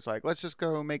Pack and was like, let's just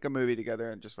go make a movie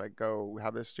together and just like go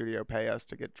have the studio pay us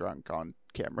to get drunk on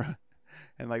camera.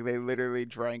 And like they literally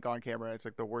drank on camera. It's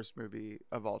like the worst movie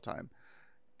of all time.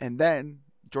 And then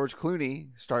George Clooney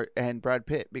and Brad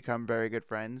Pitt become very good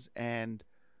friends and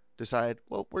decide,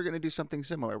 well, we're going to do something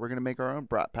similar. We're going to make our own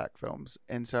Brat Pack films.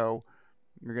 And so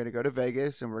we're going to go to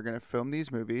Vegas and we're going to film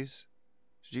these movies.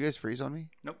 Did you guys freeze on me?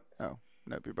 Nope. Oh,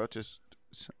 nope. You're both just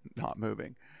not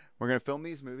moving. We're going to film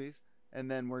these movies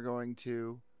and then we're going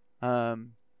to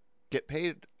get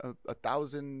paid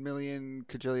 $1,000,000,000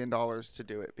 kajillion dollars to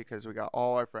do it because we got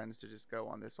all our friends to just go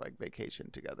on this like vacation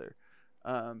together.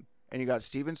 And you got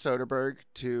Steven Soderbergh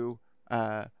to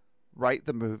write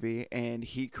the movie, and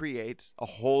he creates a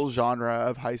whole genre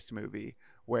of heist movie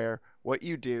where what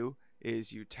you do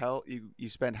is you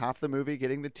spend half the movie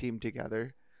getting the team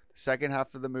together. The second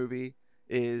half of the movie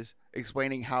is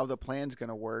explaining how the plan's going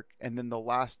to work, and then the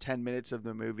last 10 minutes of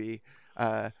the movie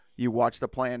you watch the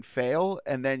plan fail,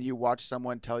 and then you watch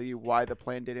someone tell you why the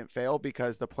plan didn't fail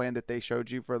because the plan that they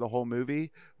showed you for the whole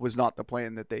movie was not the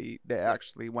plan that they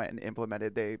actually went and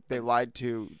implemented. They lied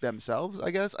to themselves,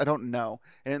 I guess. I don't know.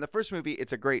 And in the first movie,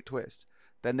 it's a great twist.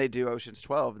 Then they do Ocean's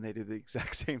 12 and they do the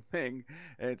exact same thing.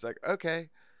 And it's like, okay,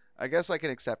 I guess I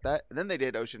can accept that. And then they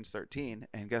did Ocean's 13,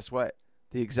 and guess what?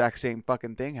 The exact same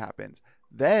fucking thing happens.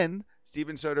 Then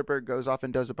Steven Soderbergh goes off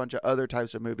and does a bunch of other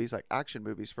types of movies, like action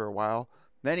movies for a while.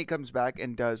 Then he comes back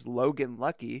and does Logan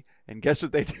Lucky, and guess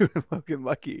what they do in Logan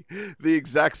Lucky? The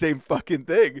exact same fucking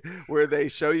thing, where they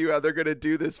show you how they're gonna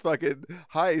do this fucking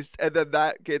heist, and then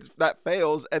that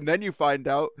fails, and then you find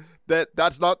out that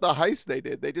that's not the heist they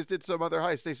did. They just did some other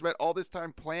heist. They spent all this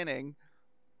time planning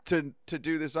to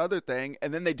do this other thing,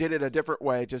 and then they did it a different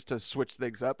way just to switch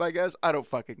things up, I guess. I don't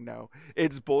fucking know.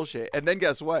 It's bullshit. And then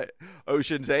guess what?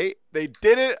 Ocean's 8, they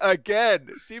did it again.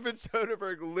 Steven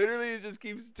Soderbergh literally just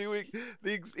keeps doing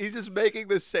things. He's just making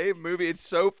the same movie. It's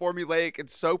so formulaic.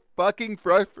 It's so fucking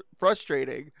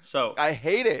frustrating. So I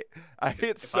hate it. I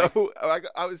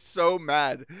was so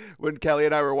mad when Kelly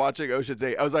and I were watching Ocean's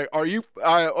 8. I was like,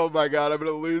 oh my God, I'm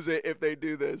going to lose it if they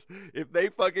do this. If they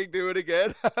fucking do it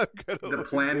again, I'm going to lose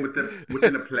it.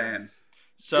 Within a plan.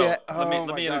 So yeah, let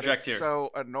me interject here.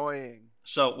 So annoying.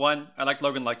 So one, I like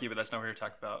Logan Lucky, but that's not what you're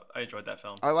talking about. I enjoyed that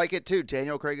film. I like it too.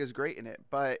 Daniel Craig is great in it,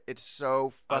 but it's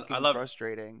so fucking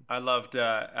frustrating. I loved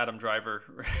Adam Driver.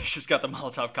 He's just got the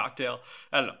Molotov cocktail.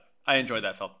 I don't know. I enjoyed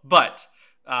that film, but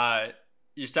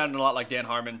you sounded a lot like Dan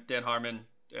Harmon. Dan Harmon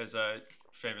is a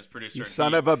famous producer. You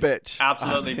son of a bitch.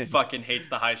 Absolutely fucking hates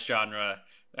the heist genre.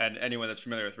 And anyone that's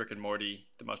familiar with Rick and Morty,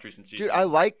 the most recent season. Dude,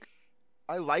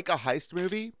 I like a heist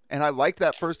movie, and I liked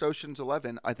that first Ocean's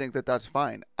 11. I think that's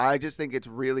fine. I just think it's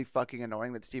really fucking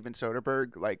annoying that Steven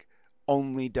Soderbergh like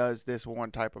only does this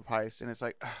one type of heist, and it's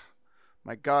like, ugh,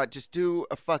 my God, just do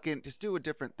a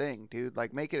different thing, dude.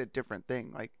 Like, make it a different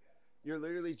thing. Like, you're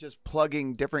literally just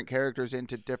plugging different characters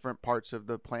into different parts of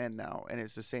the plan now, and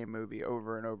it's the same movie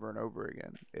over and over and over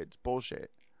again. It's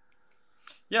bullshit.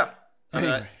 Yeah.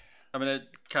 Anyway. I mean, it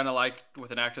kind of like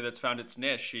with an actor that's found its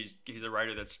niche. He's a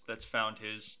writer that's found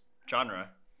his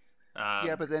genre.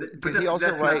 Yeah, but then but he also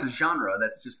that's write? Not the genre.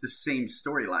 That's just the same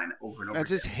storyline over and over. That's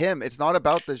just him. It's not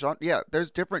about the genre. Yeah,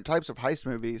 there's different types of heist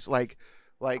movies, like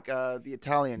the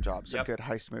Italian Job's a good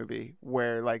heist movie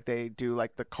where like they do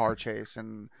like the car chase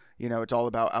and it's all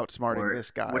about outsmarting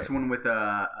this guy. What's the one with Ben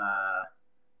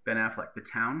Affleck? The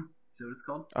Town? Is that what it's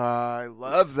called? I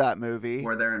love that movie.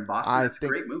 Where they're in Boston. That's a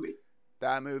great movie.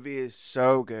 That movie is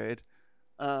so good.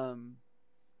 I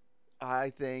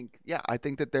think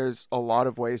that there's a lot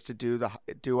of ways to do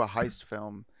a heist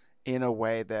film in a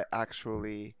way that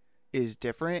actually is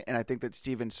different, and I think that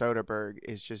Steven Soderbergh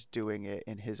is just doing it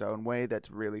in his own way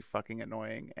that's really fucking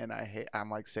annoying, and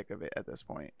I'm like sick of it at this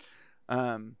point.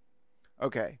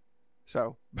 Okay.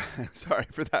 So, sorry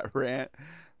for that rant.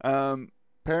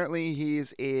 Apparently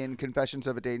he's in Confessions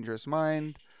of a Dangerous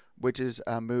Mind, which is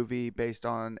a movie based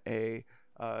on a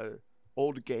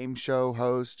old game show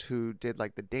host who did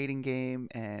like the dating game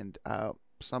and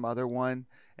some other one.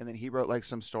 And then he wrote like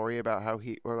some story about how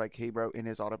he wrote in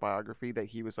his autobiography that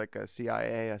he was like a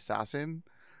CIA assassin,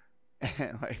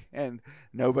 and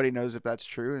nobody knows if that's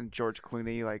true. And George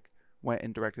Clooney like went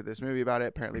and directed this movie about it.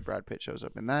 Apparently Brad Pitt shows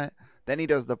up in that. Then he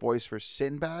does the voice for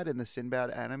Sinbad in the Sinbad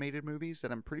animated movies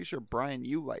that I'm pretty sure, Brian,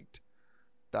 you liked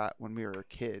that when we were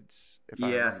kids. It's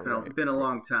been a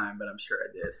long time, but I'm sure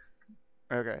I did.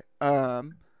 Okay.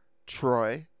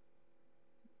 Troy.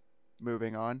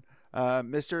 Moving on.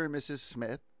 Mr. and Mrs.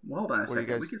 Smith. Well, hold on a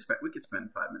second. We could spend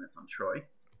 5 minutes on Troy.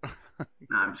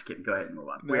 Nah, I'm just kidding. Go ahead and move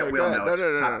on. We all know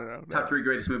it's top 3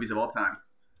 greatest movies of all time.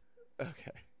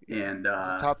 Okay. And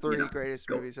top 3 greatest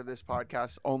movies of this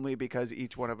podcast, only because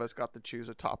each one of us got to choose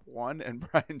a top 1, and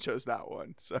Brian chose that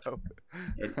one. So,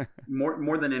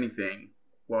 more than anything,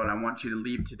 what I want you to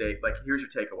leave today, like, here's your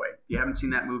takeaway. If you haven't seen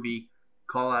that movie,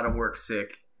 call out of work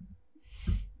sick.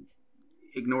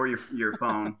 Ignore your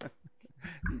phone.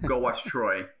 Go watch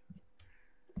Troy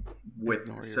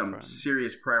with some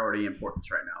serious priority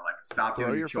importance right now. Like, stop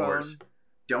doing your chores.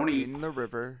 Don't eat in the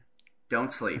river.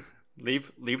 Don't sleep.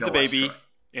 Leave the baby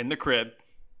in the crib.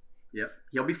 Yep.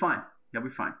 He'll be fine.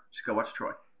 Just go watch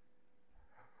Troy.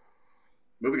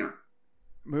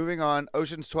 Moving on.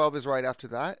 Ocean's 12 is right after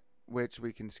that, which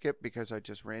we can skip because I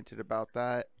just ranted about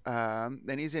that.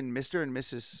 Then he's in Mr. and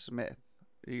Mrs. Smith.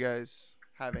 Do you guys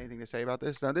have anything to say about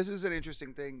this? Now, this is an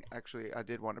interesting thing. Actually, I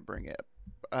did want to bring it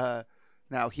up.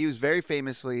 Now, he was very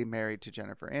famously married to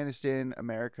Jennifer Aniston,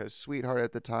 America's sweetheart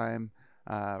at the time,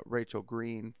 Rachel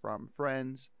Green from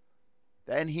Friends.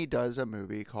 Then he does a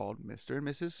movie called Mr. and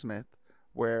Mrs. Smith,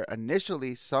 where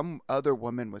initially some other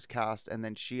woman was cast and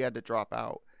then she had to drop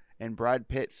out. And Brad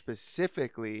Pitt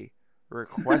specifically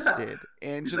requested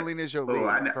Angelina Jolie,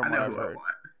 from what I've heard.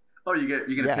 Oh, you're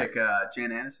gonna pick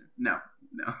Jan Aniston? No.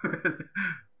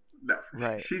 No.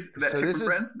 Right. She's that chick from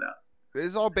Friends? No. This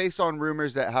is all based on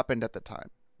rumors that happened at the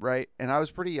time, right? And I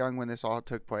was pretty young when this all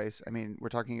took place. I mean, we're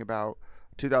talking about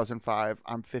 2005.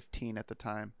 I'm 15 at the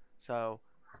time. So,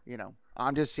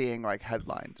 I'm just seeing like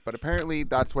headlines. But apparently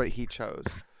that's what he chose.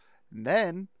 And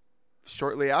then,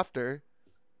 shortly after,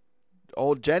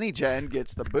 old Jenny Jen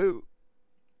gets the boot.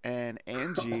 And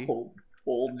Angie...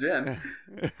 Old Jen.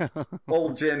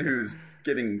 Old Jen who's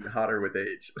getting hotter with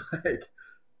age. Like...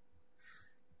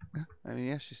 I mean,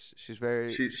 yeah, she's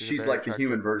very. She's like the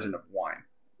human version of wine.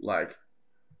 Like,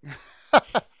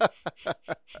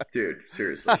 dude,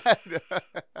 seriously,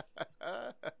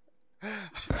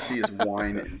 she is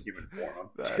wine in human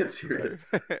form. I'm dead serious.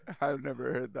 I've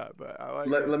never heard that, but I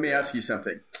like. Let me ask you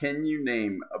something. Can you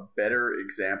name a better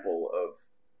example of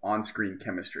on-screen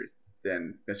chemistry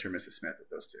than Mr. and Mrs. Smith with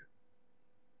those two?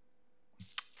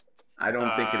 I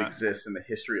don't think it exists in the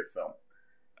history of film.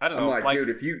 I don't know. I'm like, dude,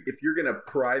 if you're gonna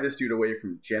pry this dude away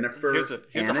from Jennifer, here's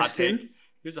a hot take.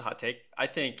 Here's a hot take. I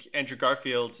think Andrew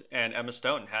Garfield and Emma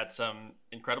Stone had some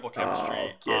incredible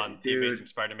chemistry on The Amazing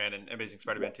Spider-Man and Amazing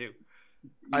Spider-Man 2.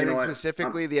 I think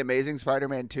specifically The Amazing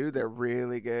Spider-Man 2, they're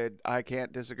really good. I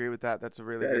can't disagree with that. That's a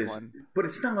really good one. But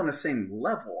it's not on the same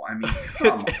level. I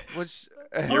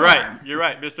mean, you're right. You're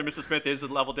right. Mr. and Mrs. Smith is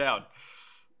a level down.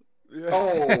 Yeah.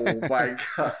 Oh my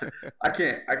god! I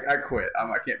can't. I quit. I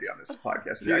can't be on this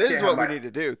podcast. See, this is what we need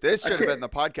to do. This should have been the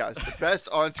podcast. The best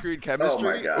on-screen chemistry.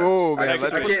 Oh my god! Oh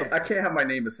man, I can't have my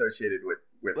name associated with.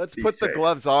 Let's put the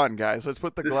gloves on, guys. Let's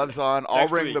put the gloves on. I'll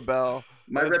ring the bell.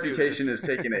 My reputation is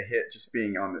taking a hit just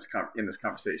being on in this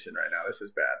conversation right now. This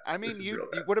is bad. I mean,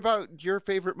 what about your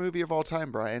favorite movie of all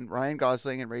time, Brian? Ryan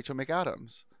Gosling and Rachel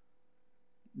McAdams.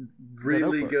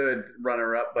 Really good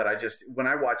runner-up, but when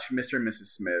I watch Mr. and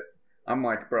Mrs. Smith, I'm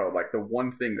like, bro, like the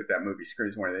one thing that movie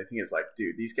screams more than anything is like,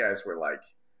 dude, these guys were like,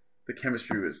 the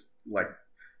chemistry was like,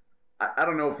 I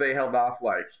don't know if they held off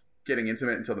like getting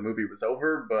intimate until the movie was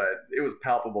over, but it was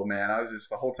palpable, man. I was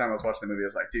just, the whole time I was watching the movie, I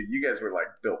was like, dude, you guys were like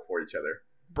built for each other.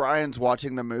 Brian's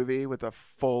watching the movie with a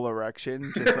full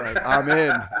erection, just like, I'm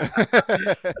in.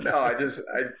 No, I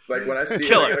like when I see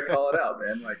it, I gotta call it out,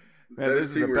 man. Like, man, this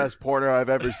is the best porno I've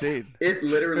ever seen. It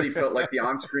literally felt like the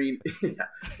on-screen.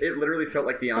 It literally felt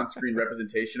like the on-screen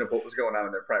representation of what was going on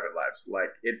in their private lives. Like,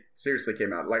 it seriously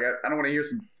came out. Like, I don't want to hear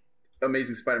some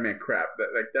Amazing Spider-Man crap.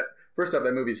 That first off,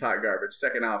 that movie's hot garbage.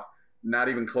 Second off, not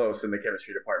even close in the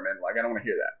chemistry department. Like, I don't want to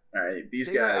hear that. All right,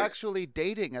 they were actually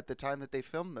dating at the time that they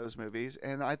filmed those movies,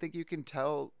 and I think you can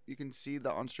see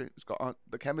the on-screen,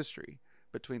 the chemistry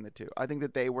between the two. I think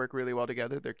that they work really well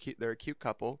together. They're cute. They're a cute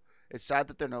couple. It's sad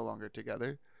that they're no longer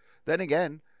together. Then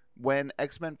again, when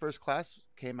X-Men First Class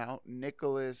came out,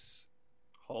 Nicholas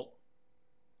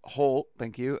Holt,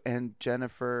 thank you, and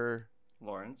Jennifer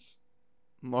Lawrence,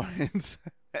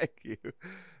 thank you.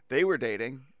 They were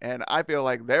dating, and I feel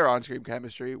like their on-screen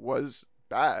chemistry was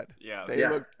bad. Yeah, they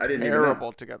looked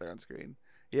terrible together on screen.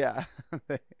 Yeah,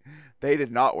 they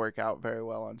did not work out very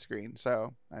well on screen.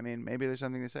 So, I mean, maybe there's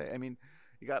something to say. I mean,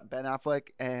 you got Ben Affleck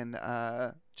and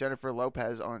Jennifer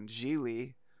Lopez on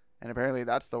Geely, and apparently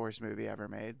that's the worst movie ever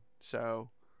made. So,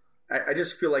 I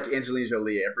just feel like Angelina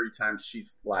Jolie, every time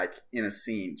she's like in a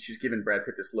scene, she's giving Brad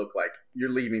Pitt this look like you're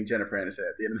leaving Jennifer Aniston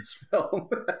at the end of this film.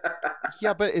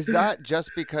 Yeah, but is that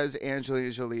just because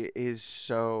Angelina Jolie is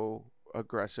so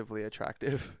aggressively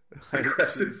attractive?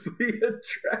 Aggressively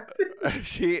attractive?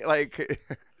 She like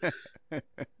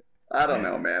I don't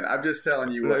know, man. I'm just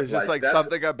telling you. There's just like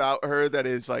something about her that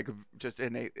is like just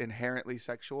inherently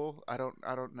sexual. I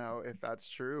don't know if that's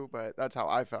true, but that's how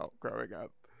I felt growing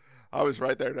up. I was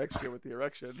right there next to you with the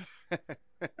erection.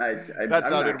 That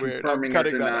sounded weird. I'm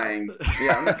cutting denying.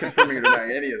 Yeah, I'm not confirming or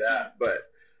denying any of that, but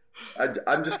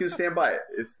I'm just gonna stand by it.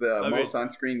 It's the most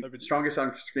on-screen, strongest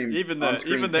on-screen. Even the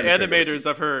animators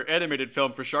of her animated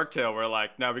film for Shark Tale were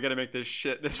like, "No, we got to make this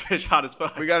fish hot as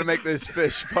fuck. We got to make this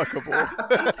fish fuckable."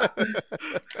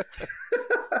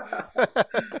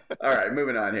 All right,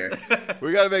 moving on here.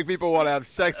 We got to make people want to have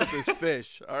sex with this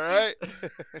fish. All right.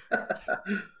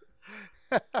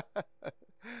 All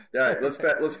right, let's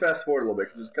fast forward a little bit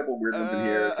because there's a couple weird ones in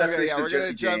here. Assassination of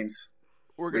Jesse James.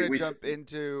 We're going to jump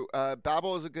into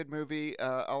Babel is a good movie.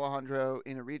 Alejandro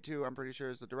Inarritu, I'm pretty sure,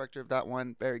 is the director of that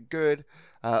one. Very good.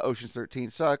 Ocean's 13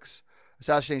 sucks.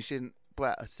 Assassination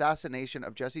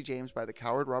of Jesse James by the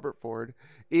coward Robert Ford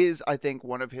is, I think,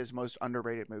 one of his most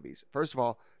underrated movies. First of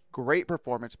all, great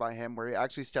performance by him where he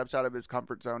actually steps out of his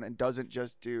comfort zone and doesn't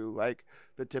just do like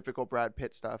the typical Brad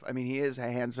Pitt stuff. I mean, he is a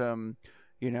handsome,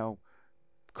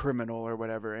 criminal or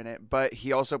whatever in it, but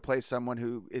he also plays someone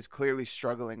who is clearly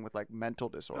struggling with like mental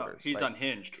disorders. He's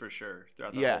unhinged for sure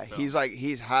throughout the whole film.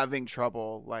 He's having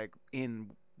trouble like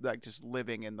in like just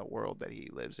living in the world that he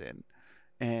lives in,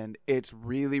 and it's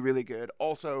really, really good.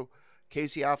 Also,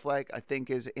 Casey Affleck I think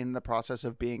is in the process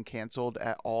of being canceled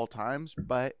at all times,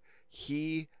 but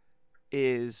he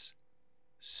is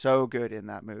so good in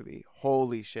that movie.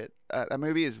 Holy shit, that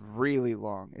movie is really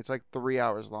long. It's like 3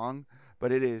 hours long,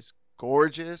 but it is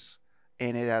gorgeous,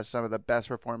 and it has some of the best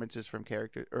performances from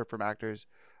actors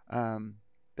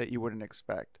that you wouldn't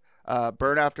expect.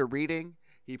 Burn After Reading,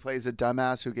 he plays a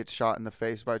dumbass who gets shot in the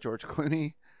face by George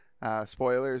Clooney.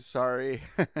 Spoilers, sorry.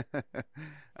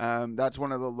 That's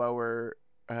one of the lower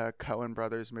Coen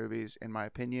Brothers movies in my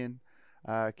opinion.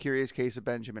 Curious Case of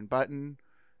Benjamin Button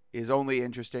is only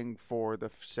interesting for the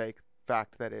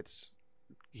fact that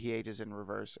he ages in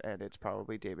reverse, and it's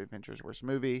probably David Fincher's worst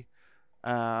movie.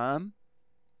 Inglourious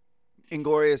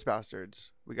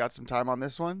Bastards. We got some time on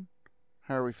this one.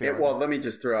 How are we feeling? Well, let me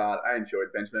just throw out. I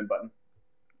enjoyed Benjamin Button.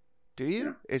 Do you?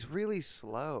 Yeah. It's really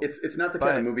slow. It's not the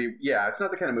kind of movie. Yeah, it's not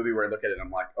the kind of movie where I look at it and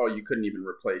I'm like, oh, you couldn't even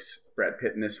replace Brad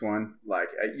Pitt in this one. Like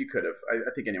you could have.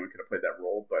 I think anyone could have played that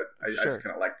role, but I just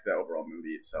kind of liked the overall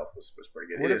movie itself was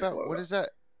pretty good.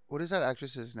 What is that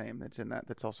actress's name that's in that?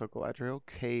 That's also Galadriel.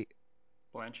 Kate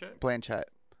Blanchett.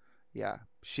 Yeah,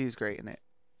 she's great in it.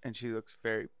 And she's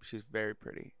very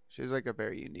pretty. She's like a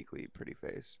very uniquely pretty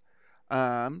face.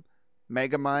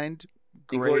 Megamind,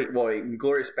 great.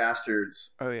 Inglourious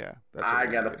Bastards. Oh yeah, I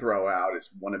gotta throw out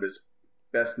is one of his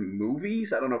best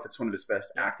movies. I don't know if it's one of his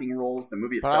best acting roles. The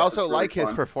movie itself, but I also really like fun.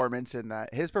 His performance in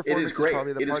that. His performance is great.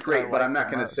 Probably the it part is great, that but I I'm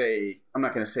not gonna most. say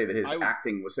that his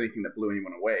acting was anything that blew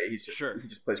anyone away. He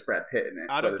just plays Brad Pitt in it.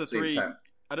 Out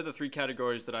of the three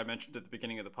categories that I mentioned at the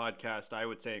beginning of the podcast, I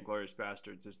would say Inglourious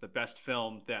Bastards is the best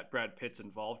film that Brad Pitt's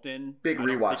involved in. Big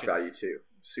rewatch value too.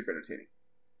 Super entertaining.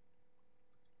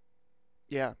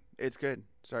 Yeah, it's good.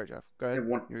 Sorry, Jeff. Go ahead.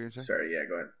 Sorry, yeah,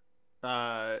 go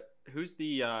ahead. Who's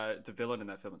the villain in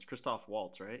that film? It's Christoph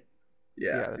Waltz, right?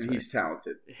 Yeah, and he's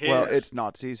talented. Well, it's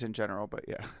Nazis in general, but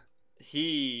yeah.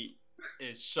 He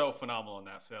is so phenomenal in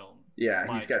that film. Yeah,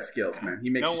 he's got skills, man. He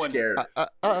makes you scared.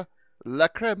 La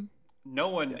creme. No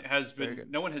one has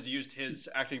used his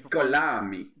acting performance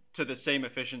to the same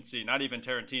efficiency. Not even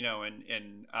Tarantino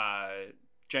in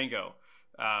Django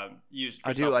used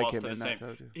Christoph Waltz to the same.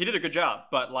 He did a good job,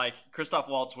 but like Christoph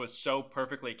Waltz was so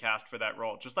perfectly cast for that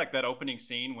role. Just like that opening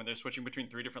scene when they're switching between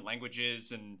 3 different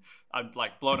languages, and I'm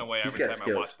like blown away every time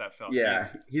I watch that film. Yeah,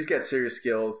 he's got serious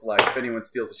skills. Like if anyone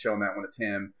steals the show in that one, it's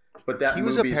him. But that he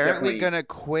was apparently going to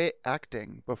quit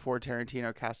acting before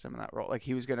Tarantino cast him in that role. Like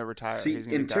he was going to retire. See,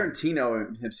 in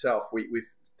Tarantino himself, we've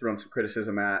throwing some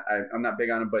criticism at. I'm not big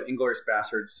on him, but Inglourious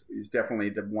Bastards is definitely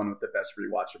the one with the best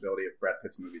rewatchability of Brad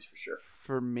Pitt's movies for sure.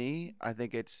 For me, I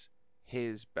think it's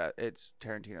his best. It's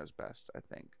Tarantino's best. I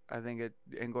think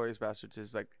Inglourious Bastards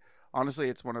is like, honestly,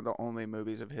 it's one of the only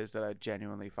movies of his that I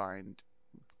genuinely find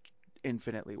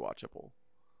infinitely watchable.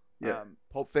 Yeah.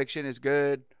 Pulp Fiction is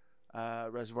good.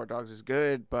 Reservoir Dogs is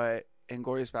good, but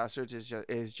Inglourious Bastards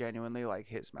is genuinely like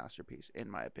his masterpiece in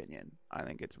my opinion. I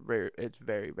think it's very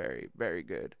very very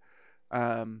good.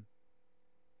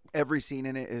 Every scene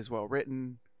in it is well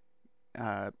written.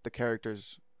 The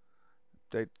characters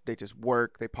they just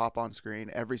work. They pop on screen.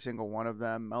 Every single one of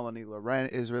them. Melanie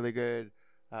Laurent is really good.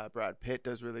 Brad Pitt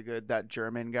does really good. That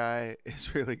German guy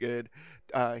is really good.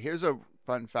 Here's a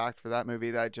fun fact for that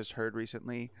movie that I just heard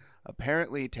recently.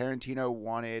 Apparently, Tarantino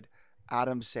wanted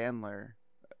Adam Sandler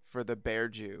for the Bear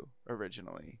Jew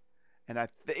originally, and I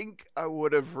think I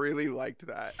would have really liked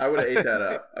that. I would have ate that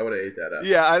up.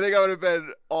 Yeah, I think I would have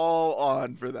been all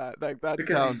on for that. Like that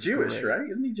because sounds he's Jewish, great. right?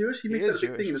 Isn't he Jewish? He He makes is that a big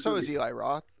Jewish. thing in the So movie. is Eli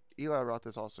Roth. Eli Roth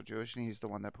is also Jewish, and he's the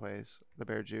one that plays the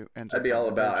Bear Jew. I'd be all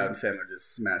about Adam Sandler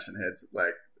just smashing heads.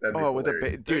 Like, that'd be with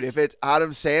hilarious. dude, if it's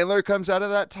Adam Sandler comes out of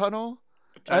that tunnel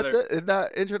Tyler, in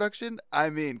that introduction, I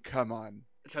mean, come on.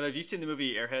 Tyler, have you seen the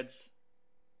movie Airheads?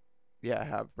 Yeah, I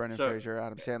have Brendan Fraser,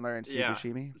 Adam Sandler, and Steve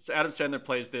Buscemi. So Adam Sandler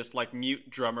plays this like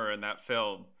mute drummer in that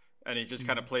film, and he just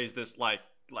kind of plays this like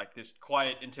this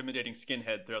quiet, intimidating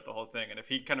skinhead throughout the whole thing. And if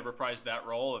he kind of reprised that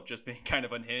role of just being kind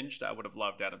of unhinged, I would have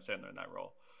loved Adam Sandler in that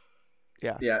role.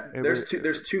 Yeah.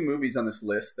 There's two movies on this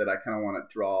list that I kind of want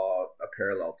to draw a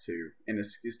parallel to, and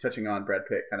it's touching on Brad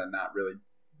Pitt kind of not really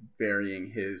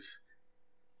varying his,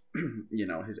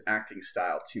 his acting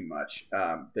style too much.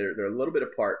 They're a little bit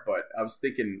apart, but I was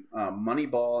thinking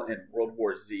Moneyball and World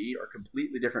War Z are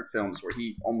completely different films where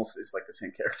he almost is like the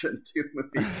same character in two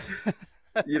movies.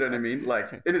 You know what I mean?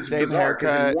 Like, it is Same bizarre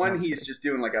because in haircut. one he's just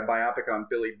doing like a biopic on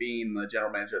Billy Beane, the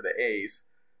general manager of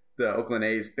the Oakland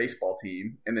A's baseball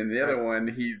team, and then the other one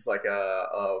he's like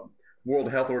a World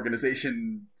Health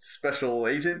Organization special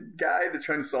agent guy that's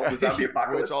trying to solve the zombie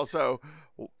apocalypse. Which also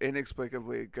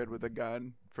inexplicably good with a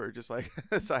gun for just like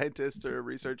a scientist or a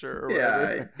researcher or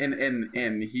whatever.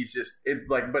 And he's just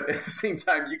but at the same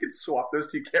time you could swap those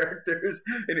two characters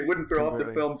and it wouldn't throw off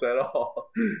the films at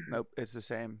all. Nope, it's the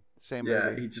same yeah,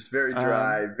 movie. he's just very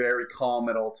dry, very calm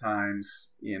at all times,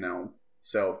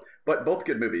 So, but both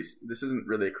good movies. This isn't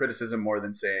really a criticism more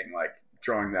than saying like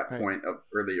drawing that point of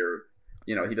earlier.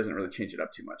 He doesn't really change it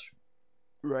up too much.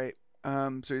 Right.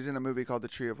 So he's in a movie called The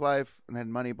Tree of Life, and then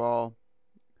Moneyball,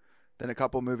 then a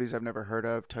couple movies I've never heard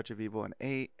of, Touch of Evil and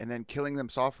 8, and then Killing Them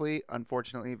Softly.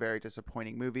 Unfortunately, very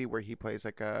disappointing movie where he plays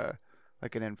like an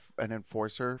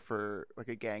enforcer for like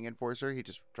a gang enforcer. He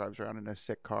just drives around in a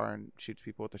sick car and shoots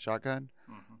people with a shotgun.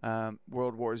 Mm-hmm.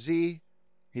 World War Z.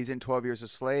 He's in 12 Years a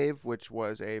Slave, which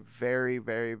was a very,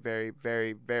 very, very,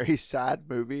 very, very sad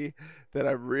movie that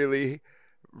I really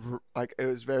like. It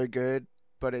was very good,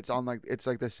 but it's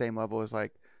like the same level as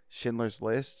like Schindler's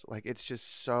List. Like, it's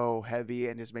just so heavy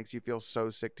and just makes you feel so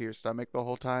sick to your stomach the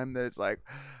whole time that it's like,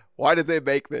 why did they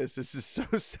make this? This is so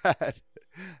sad.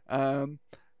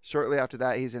 Shortly after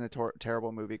that, he's in a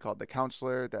terrible movie called The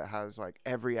Counselor that has like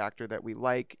every actor that we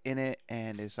like in it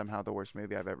and is somehow the worst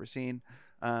movie I've ever seen.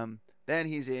 Then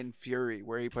he's in Fury,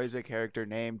 where he plays a character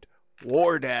named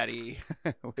War Daddy,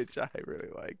 which I really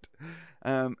liked.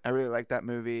 I really liked that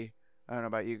movie. I don't know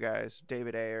about you guys.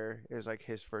 David Ayer is like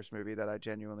his first movie that I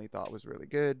genuinely thought was really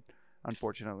good.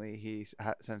 Unfortunately, he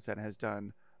since then has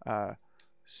done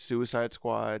Suicide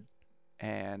Squad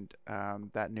and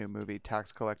that new movie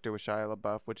Tax Collector with Shia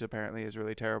LaBeouf, which apparently is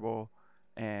really terrible,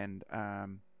 and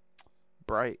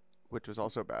Bright, which was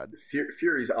also bad.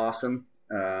 Fury's awesome.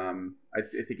 I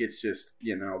think it's just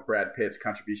Brad Pitt's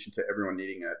contribution to everyone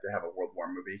needing to have a World War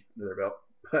movie under their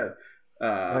belt.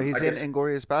 But he's in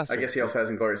Inglourious Basterds. I guess he also has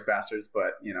Inglourious Basterds,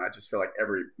 but I just feel like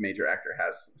every major actor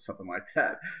has something like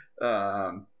that.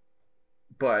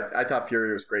 But I thought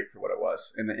Fury was great for what it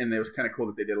was, and it was kind of cool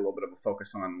that they did a little bit of a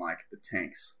focus on like the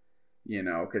tanks,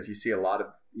 because you see a lot of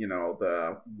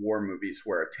the war movies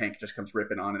where a tank just comes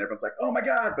ripping on and everyone's like, oh my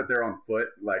god, but they're on foot.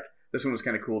 Like, this one was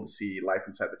kind of cool to see life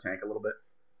inside the tank a little bit.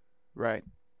 Right.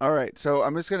 All right. So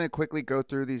I'm just going to quickly go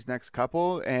through these next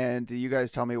couple, and you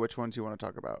guys tell me which ones you want to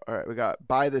talk about. All right. We got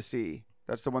By the Sea.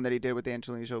 That's the one that he did with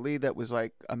Angelina Jolie that was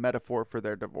like a metaphor for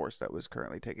their divorce that was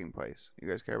currently taking place. You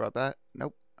guys care about that?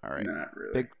 Nope. All right. Not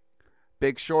really.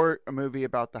 Big Short, a movie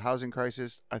about the housing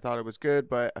crisis. I thought it was good,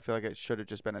 but I feel like it should have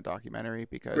just been a documentary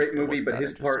because great movie, but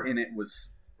his part in it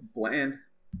was bland.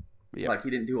 Yep. Like, he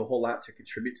didn't do a whole lot to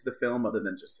contribute to the film other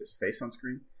than just his face on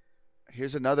screen.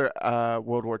 Here's another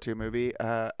World War II movie,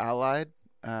 Allied,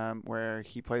 where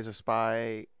he plays a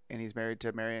spy and he's married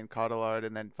to Marion Cotillard,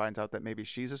 and then finds out that maybe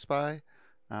she's a spy.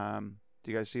 Do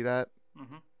you guys see that?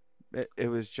 Mm-hmm. It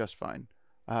was just fine.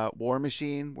 War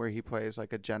Machine, where he plays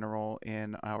like a general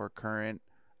in our current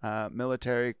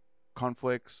military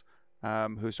conflicts,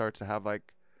 who starts to have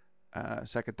like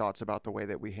second thoughts about the way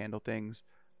that we handle things.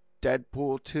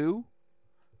 Deadpool 2.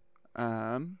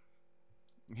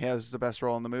 He has the best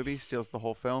role in the movie, steals the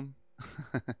whole film.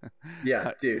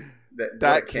 Yeah, dude.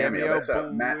 That cameo, that's a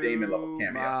Matt Damon level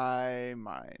cameo. My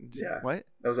mind. Yeah. What?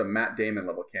 That was a Matt Damon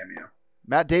level cameo.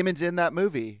 Matt Damon's in that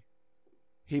movie.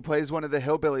 He plays one of the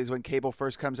hillbillies when Cable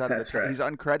first comes out of the town. He's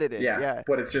uncredited. Yeah.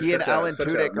 But it's just he and Alan such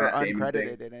Tudyk a are Matt Damon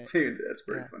uncredited thing. in it. Dude, that's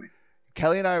pretty funny.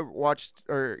 Kelly and I watched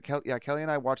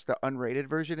the unrated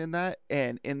version in that,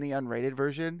 and in the unrated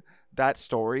version, that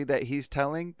story that he's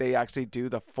telling, they actually do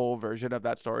the full version of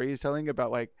that story he's telling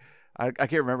about like, I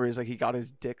can't remember. He's like, he got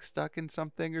his dick stuck in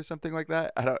something or something like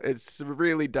that. It's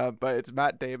really dumb, but it's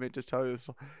Matt Damon just telling this.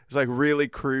 It's like really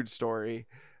crude story.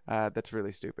 That's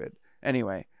really stupid.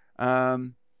 Anyway,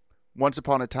 Once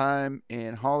Upon a Time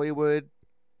in Hollywood.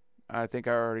 I think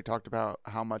I already talked about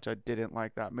how much I didn't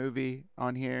like that movie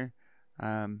on here.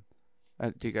 Do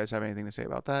you guys have anything to say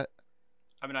about that?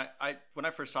 I mean, I when I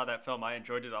first saw that film, I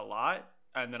enjoyed it a lot,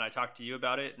 and then I talked to you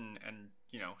about it, and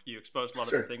you know, you exposed a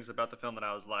lot of the things about the film that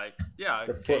I was like, yeah,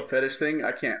 the foot fetish thing.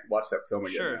 I can't watch that film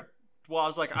again. Sure. Now. Well, I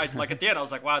was like, at the end, I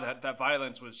was like, wow, that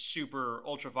violence was super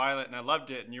ultra violent, and I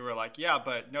loved it. And you were like, yeah,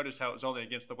 but notice how it was only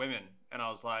against the women. And I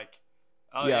was like,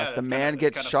 oh yeah, the man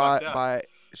gets shot by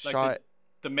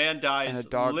the man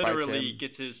dies, literally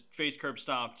gets gets his face curb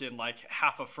stomped in like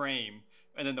half a frame,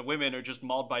 and then the women are just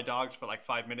mauled by dogs for like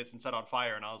 5 minutes and set on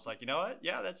fire. And I was like, you know what?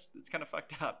 Yeah, it's kind of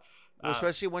fucked up. Well,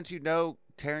 especially once you know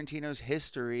Tarantino's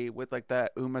history with like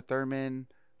that Uma Thurman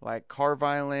like car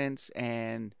violence,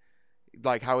 and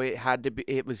like how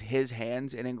it was his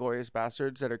hands in Inglourious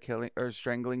Bastards that are killing or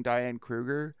strangling Diane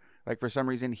Kruger. Like for some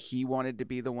reason he wanted to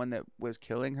be the one that was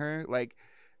killing her. Like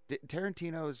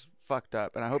Tarantino's fucked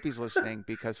up, and I hope he's listening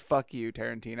because fuck you,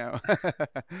 Tarantino.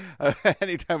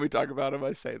 Anytime we talk about him,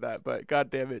 I say that, but god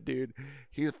damn it, dude,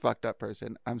 he's a fucked up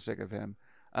person. I'm sick of him.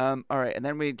 All right, and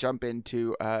then we jump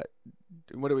into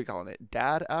what are we calling it?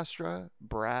 Dad Astra,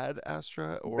 Brad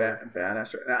Astra, or Bad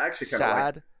Astra? I actually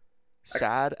kind of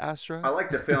Sad Astra. I like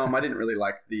the film. I didn't really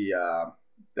like the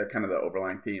kind of the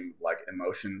overlying theme, like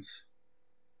emotions.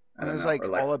 And it was like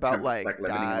all about like dads.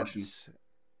 Emotions.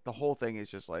 The whole thing is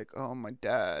just like, oh, my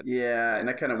dad. Yeah, and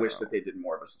I kind of wish that they did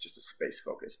more of just a space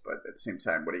focus. But at the same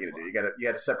time, what are you gonna do? You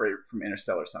got to separate from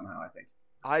Interstellar somehow. I think.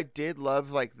 I did love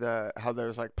like how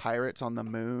there's like pirates on the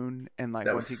moon, and like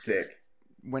that was sick.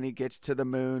 When he gets to the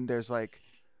moon, there's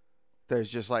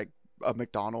just like a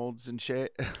McDonald's and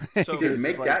shit. So dude,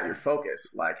 make that your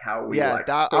focus. Like how we I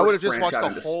would have just watched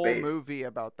the whole movie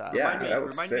about that. Yeah,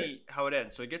 remind me how it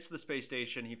ends. So he gets to the space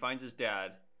station. He finds his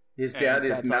dad. His dad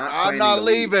is not. Like, I'm not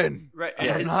leaving. Right.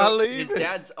 And his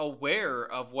dad's aware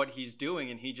of what he's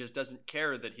doing, and he just doesn't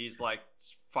care that he's like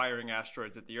firing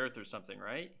asteroids at the Earth or something,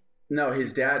 right? No,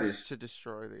 his dad is to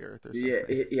destroy the Earth or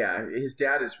something. Yeah. His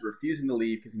dad is refusing to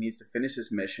leave because he needs to finish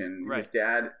his mission. Right. His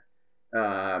dad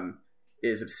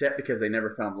is upset because they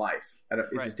never found life.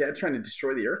 Is his dad trying to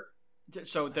destroy the Earth?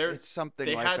 So it's something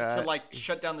they like had that. to like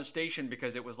shut down the station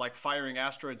because it was like firing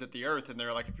asteroids at the Earth, and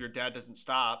they're like, if your dad doesn't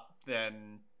stop,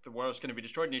 then the world's going to be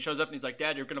destroyed. And he shows up and he's like,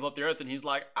 Dad, you're going to blow up the Earth. And he's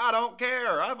like, I don't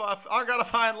care. I got to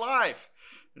find life.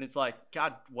 And it's like,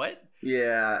 God, what?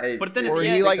 Yeah. But then or at the he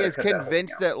end, like is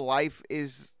convinced that life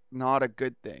is not a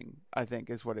good thing, I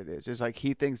think is what it is. It's like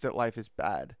he thinks that life is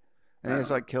bad. And he has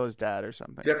to like kill his dad or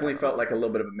something. Definitely felt like a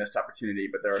little bit of a missed opportunity,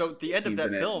 but there. So at the end of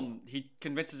that film, he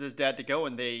convinces his dad to go,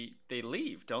 and they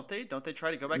leave, don't they? Don't they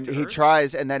try to go back to Earth? He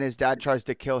tries, and then his dad tries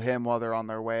to kill him while they're on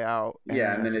their way out.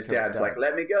 Yeah, and then his dad's like,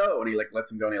 "Let me go," and he like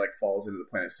lets him go, and he like falls into the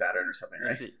planet Saturn or something,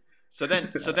 right?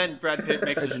 So then Brad Pitt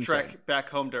makes his trek back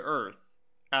home to Earth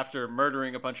after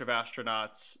murdering a bunch of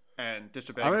astronauts and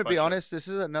disobeying. I'm gonna be honest. This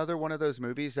is another one of those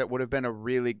movies that would have been a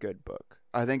really good book.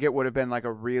 I think it would have been like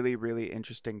a really, really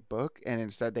interesting book, and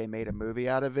instead they made a movie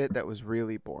out of it that was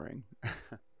really boring.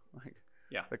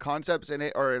 The concepts in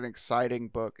it are an exciting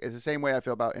book. It's the same way I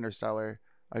feel about Interstellar.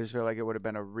 I just feel like it would have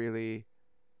been a really,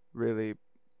 really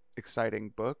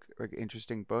exciting book, like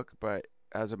interesting book, but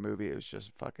as a movie, it was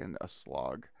just fucking a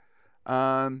slog.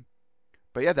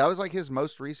 But yeah, that was like his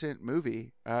most recent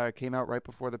movie. Came out right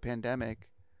before the pandemic.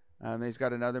 He's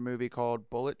got another movie called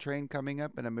Bullet Train coming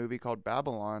up, and a movie called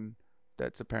Babylon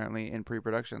that's apparently in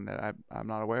pre-production that I'm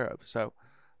not aware of. So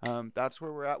that's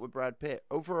where we're at with Brad Pitt.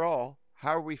 Overall,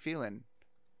 how are we feeling?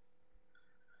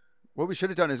 What we should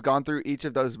have done is gone through each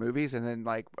of those movies and then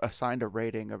like assigned a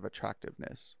rating of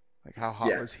attractiveness. Like how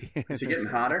hot was he? Is he getting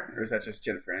hotter, or is that just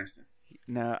Jennifer Aniston?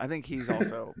 No, I think he's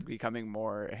also becoming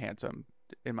more handsome,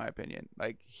 in my opinion.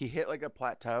 Like he hit like a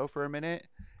plateau for a minute,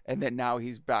 and then now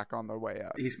he's back on the way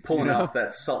up. He's pulling off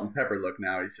that salt and pepper look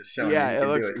now. He's just showing. Yeah, it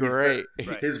looks great.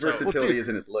 His versatility is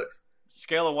in his looks.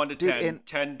 Scale of 1 to 10.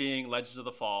 10 being Legends of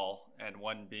the Fall, and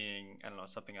 1 being, I don't know,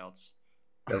 something else.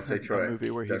 Don't say Troy. A movie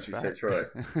where he's fat. Say Troy.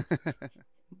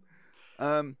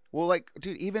 Well, like,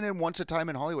 dude, even in Once a Time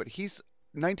in Hollywood, he's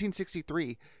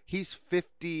 1963. He's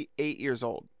 58 years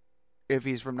old. If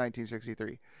he's from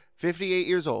 1963, 58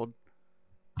 years old.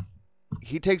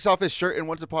 He takes off his shirt in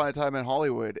Once Upon a Time in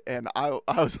Hollywood, and I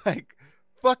was like,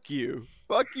 fuck you.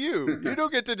 You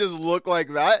don't get to just look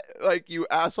like that, like, you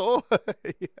asshole.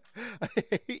 I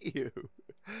hate you.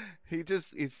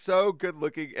 He's so good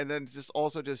looking, and then just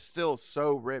also just still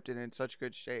so ripped and in such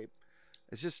good shape.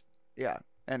 It's just, yeah.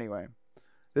 Anyway,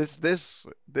 this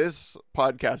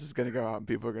podcast is going to go out and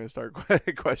people are going to start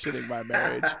questioning my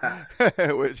marriage,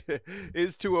 which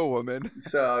is to a woman.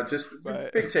 So just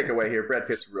big takeaway here. Brad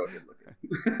Pitt's real good looking.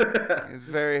 He's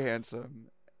very handsome.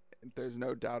 There's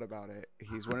no doubt about it.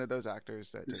 He's one of those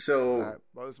actors that just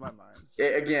blows my mind.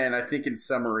 Again, I think in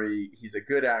summary, he's a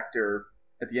good actor.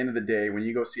 At the end of the day, when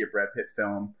you go see a Brad Pitt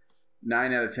film,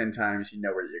 9 out of 10 times you know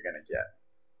what you're going to get.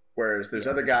 Whereas there's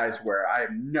other guys where I have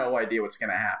no idea what's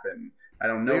going to happen. I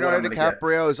don't know. Leonardo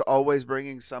DiCaprio is always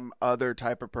bringing some other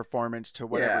type of performance to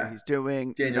whatever he's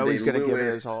doing. Daniel he's going to give it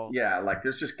his all. Yeah, like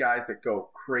there's just guys that go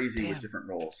crazy with different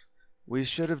roles. We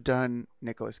should have done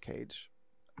Nicolas Cage.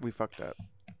 We fucked up.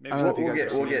 Maybe I don't know if you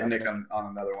guys we'll get Nick on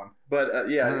another one. But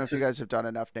yeah, I don't know if you guys have done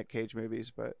enough Nick Cage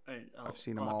movies, but I've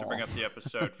seen them all. I'll have to bring up the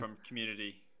episode from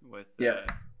Community with yeah,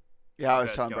 I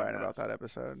was telling Brian about that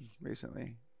episode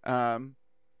recently.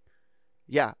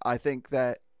 Yeah, I think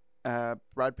that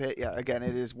Brad Pitt, again,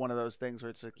 it is one of those things where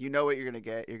it's like, you know what you're going to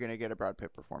get. You're going to get a Brad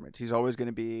Pitt performance. He's always going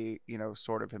to be,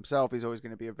 sort of himself. He's always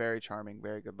going to be a very charming,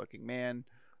 very good-looking man.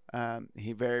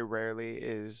 He very rarely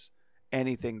is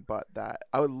anything but that.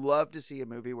 I would love to see a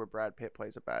movie where Brad Pitt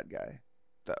plays a bad guy,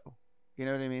 though. You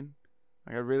know what I mean?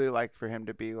 Like, I'd really like for him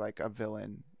to be like a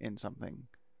villain in something,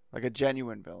 like a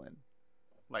genuine villain,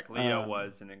 like Leo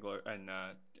was in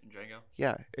Django.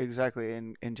 Yeah, exactly.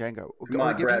 In Django. Come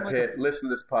on, Brad Pitt, listen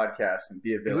to this podcast and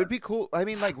be a villain. It would be cool. I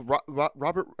mean, like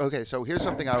Robert. Okay, so here's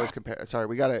something I always compare. Sorry,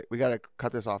 we gotta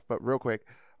cut this off. But real quick,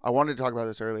 I wanted to talk about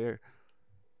this earlier.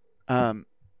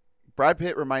 Brad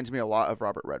Pitt reminds me a lot of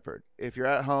Robert Redford. If you're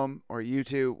at home or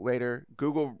YouTube later,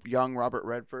 Google young Robert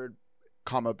Redford,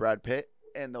 Brad Pitt,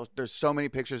 and there's so many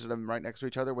pictures of them right next to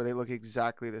each other where they look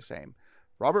exactly the same.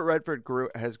 Robert Redford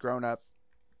has grown up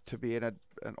to be an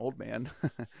old man,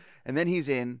 and then he's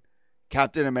in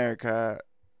Captain America,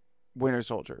 Winter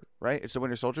Soldier, right? It's the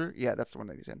Winter Soldier. Yeah, that's the one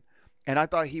that he's in. And I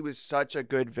thought he was such a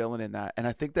good villain in that. And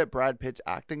I think that Brad Pitt's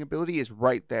acting ability is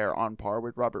right there on par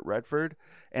with Robert Redford.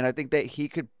 And I think that he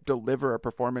could deliver a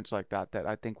performance like that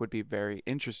I think would be very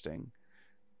interesting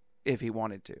if he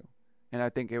wanted to. And I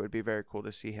think it would be very cool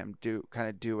to see him do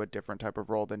a different type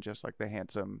of role than just like the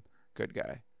handsome good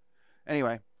guy.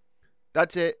 Anyway,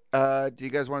 that's it. Do you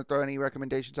guys want to throw any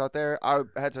recommendations out there? I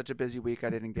had such a busy week,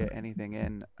 I didn't get anything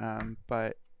in.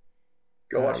 But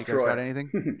go watch you Troy. Guys got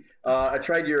anything? I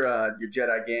tried your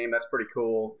Jedi game. That's pretty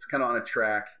cool. It's kind of on a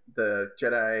track. The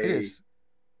Jedi. It is.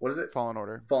 What is it? Fallen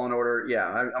Order. Fallen Order. Yeah,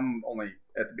 I'm only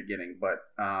at the beginning, but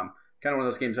kind of one of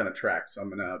those games on a track. So I'm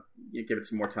gonna give it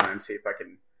some more time, see if I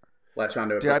can latch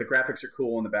onto it. But the graphics are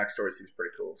cool and the backstory seems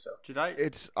pretty cool. So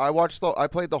I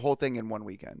played the whole thing in one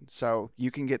weekend, so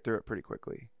you can get through it pretty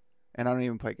quickly. And I don't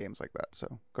even play games like that.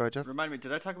 So go ahead, Jeff. Remind me,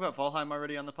 did I talk about Valheim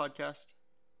already on the podcast?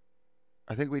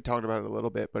 I think we talked about it a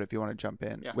little bit, but if you want to jump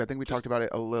in, I think we talked about it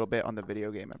a little bit on the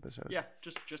video game episode. Yeah,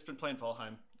 just been playing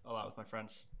Valheim a lot with my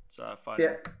friends. It's fun.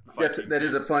 Yeah, that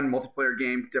is a fun multiplayer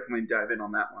game. Definitely dive in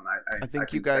on that one. I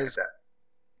think you guys.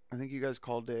 I think you guys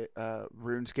called it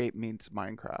RuneScape meets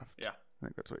Minecraft. Yeah, I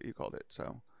think that's what you called it.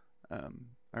 So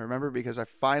I remember because I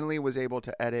finally was able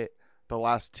to edit the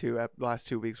last 2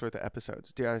 weeks worth of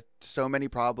episodes. Dude, I had so many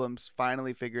problems.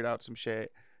 Finally figured out some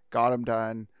shit. Got them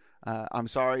done. I'm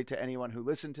sorry to anyone who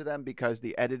listened to them because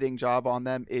the editing job on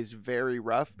them is very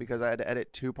rough because I had to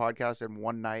edit 2 podcasts in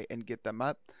one night and get them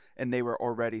up, and they were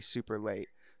already super late.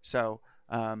 So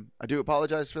I do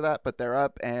apologize for that, but they're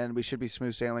up, and we should be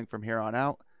smooth sailing from here on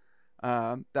out.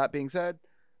 That being said,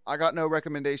 I got no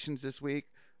recommendations this week.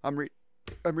 I'm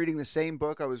reading the same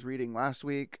book I was reading last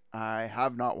week. I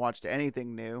have not watched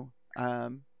anything new,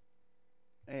 and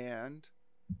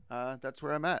that's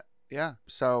where I'm at. Yeah,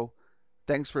 so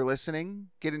Thanks for listening.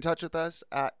 Get in touch with us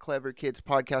at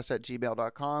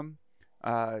cleverkidspodcast@gmail.com.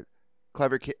 At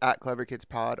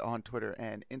cleverkidspod on Twitter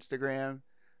and Instagram.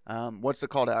 What's the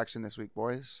call to action this week,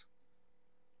 boys?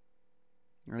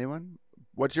 Anyone?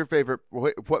 What's your favorite?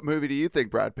 What movie do you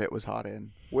think Brad Pitt was hot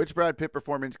in? Which Brad Pitt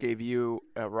performance gave you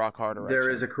a rock hard erection? There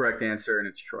is a correct answer, and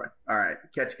it's Troy. All right.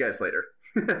 Catch you guys later.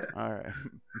 All right.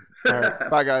 All right.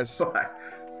 Bye, guys. Bye.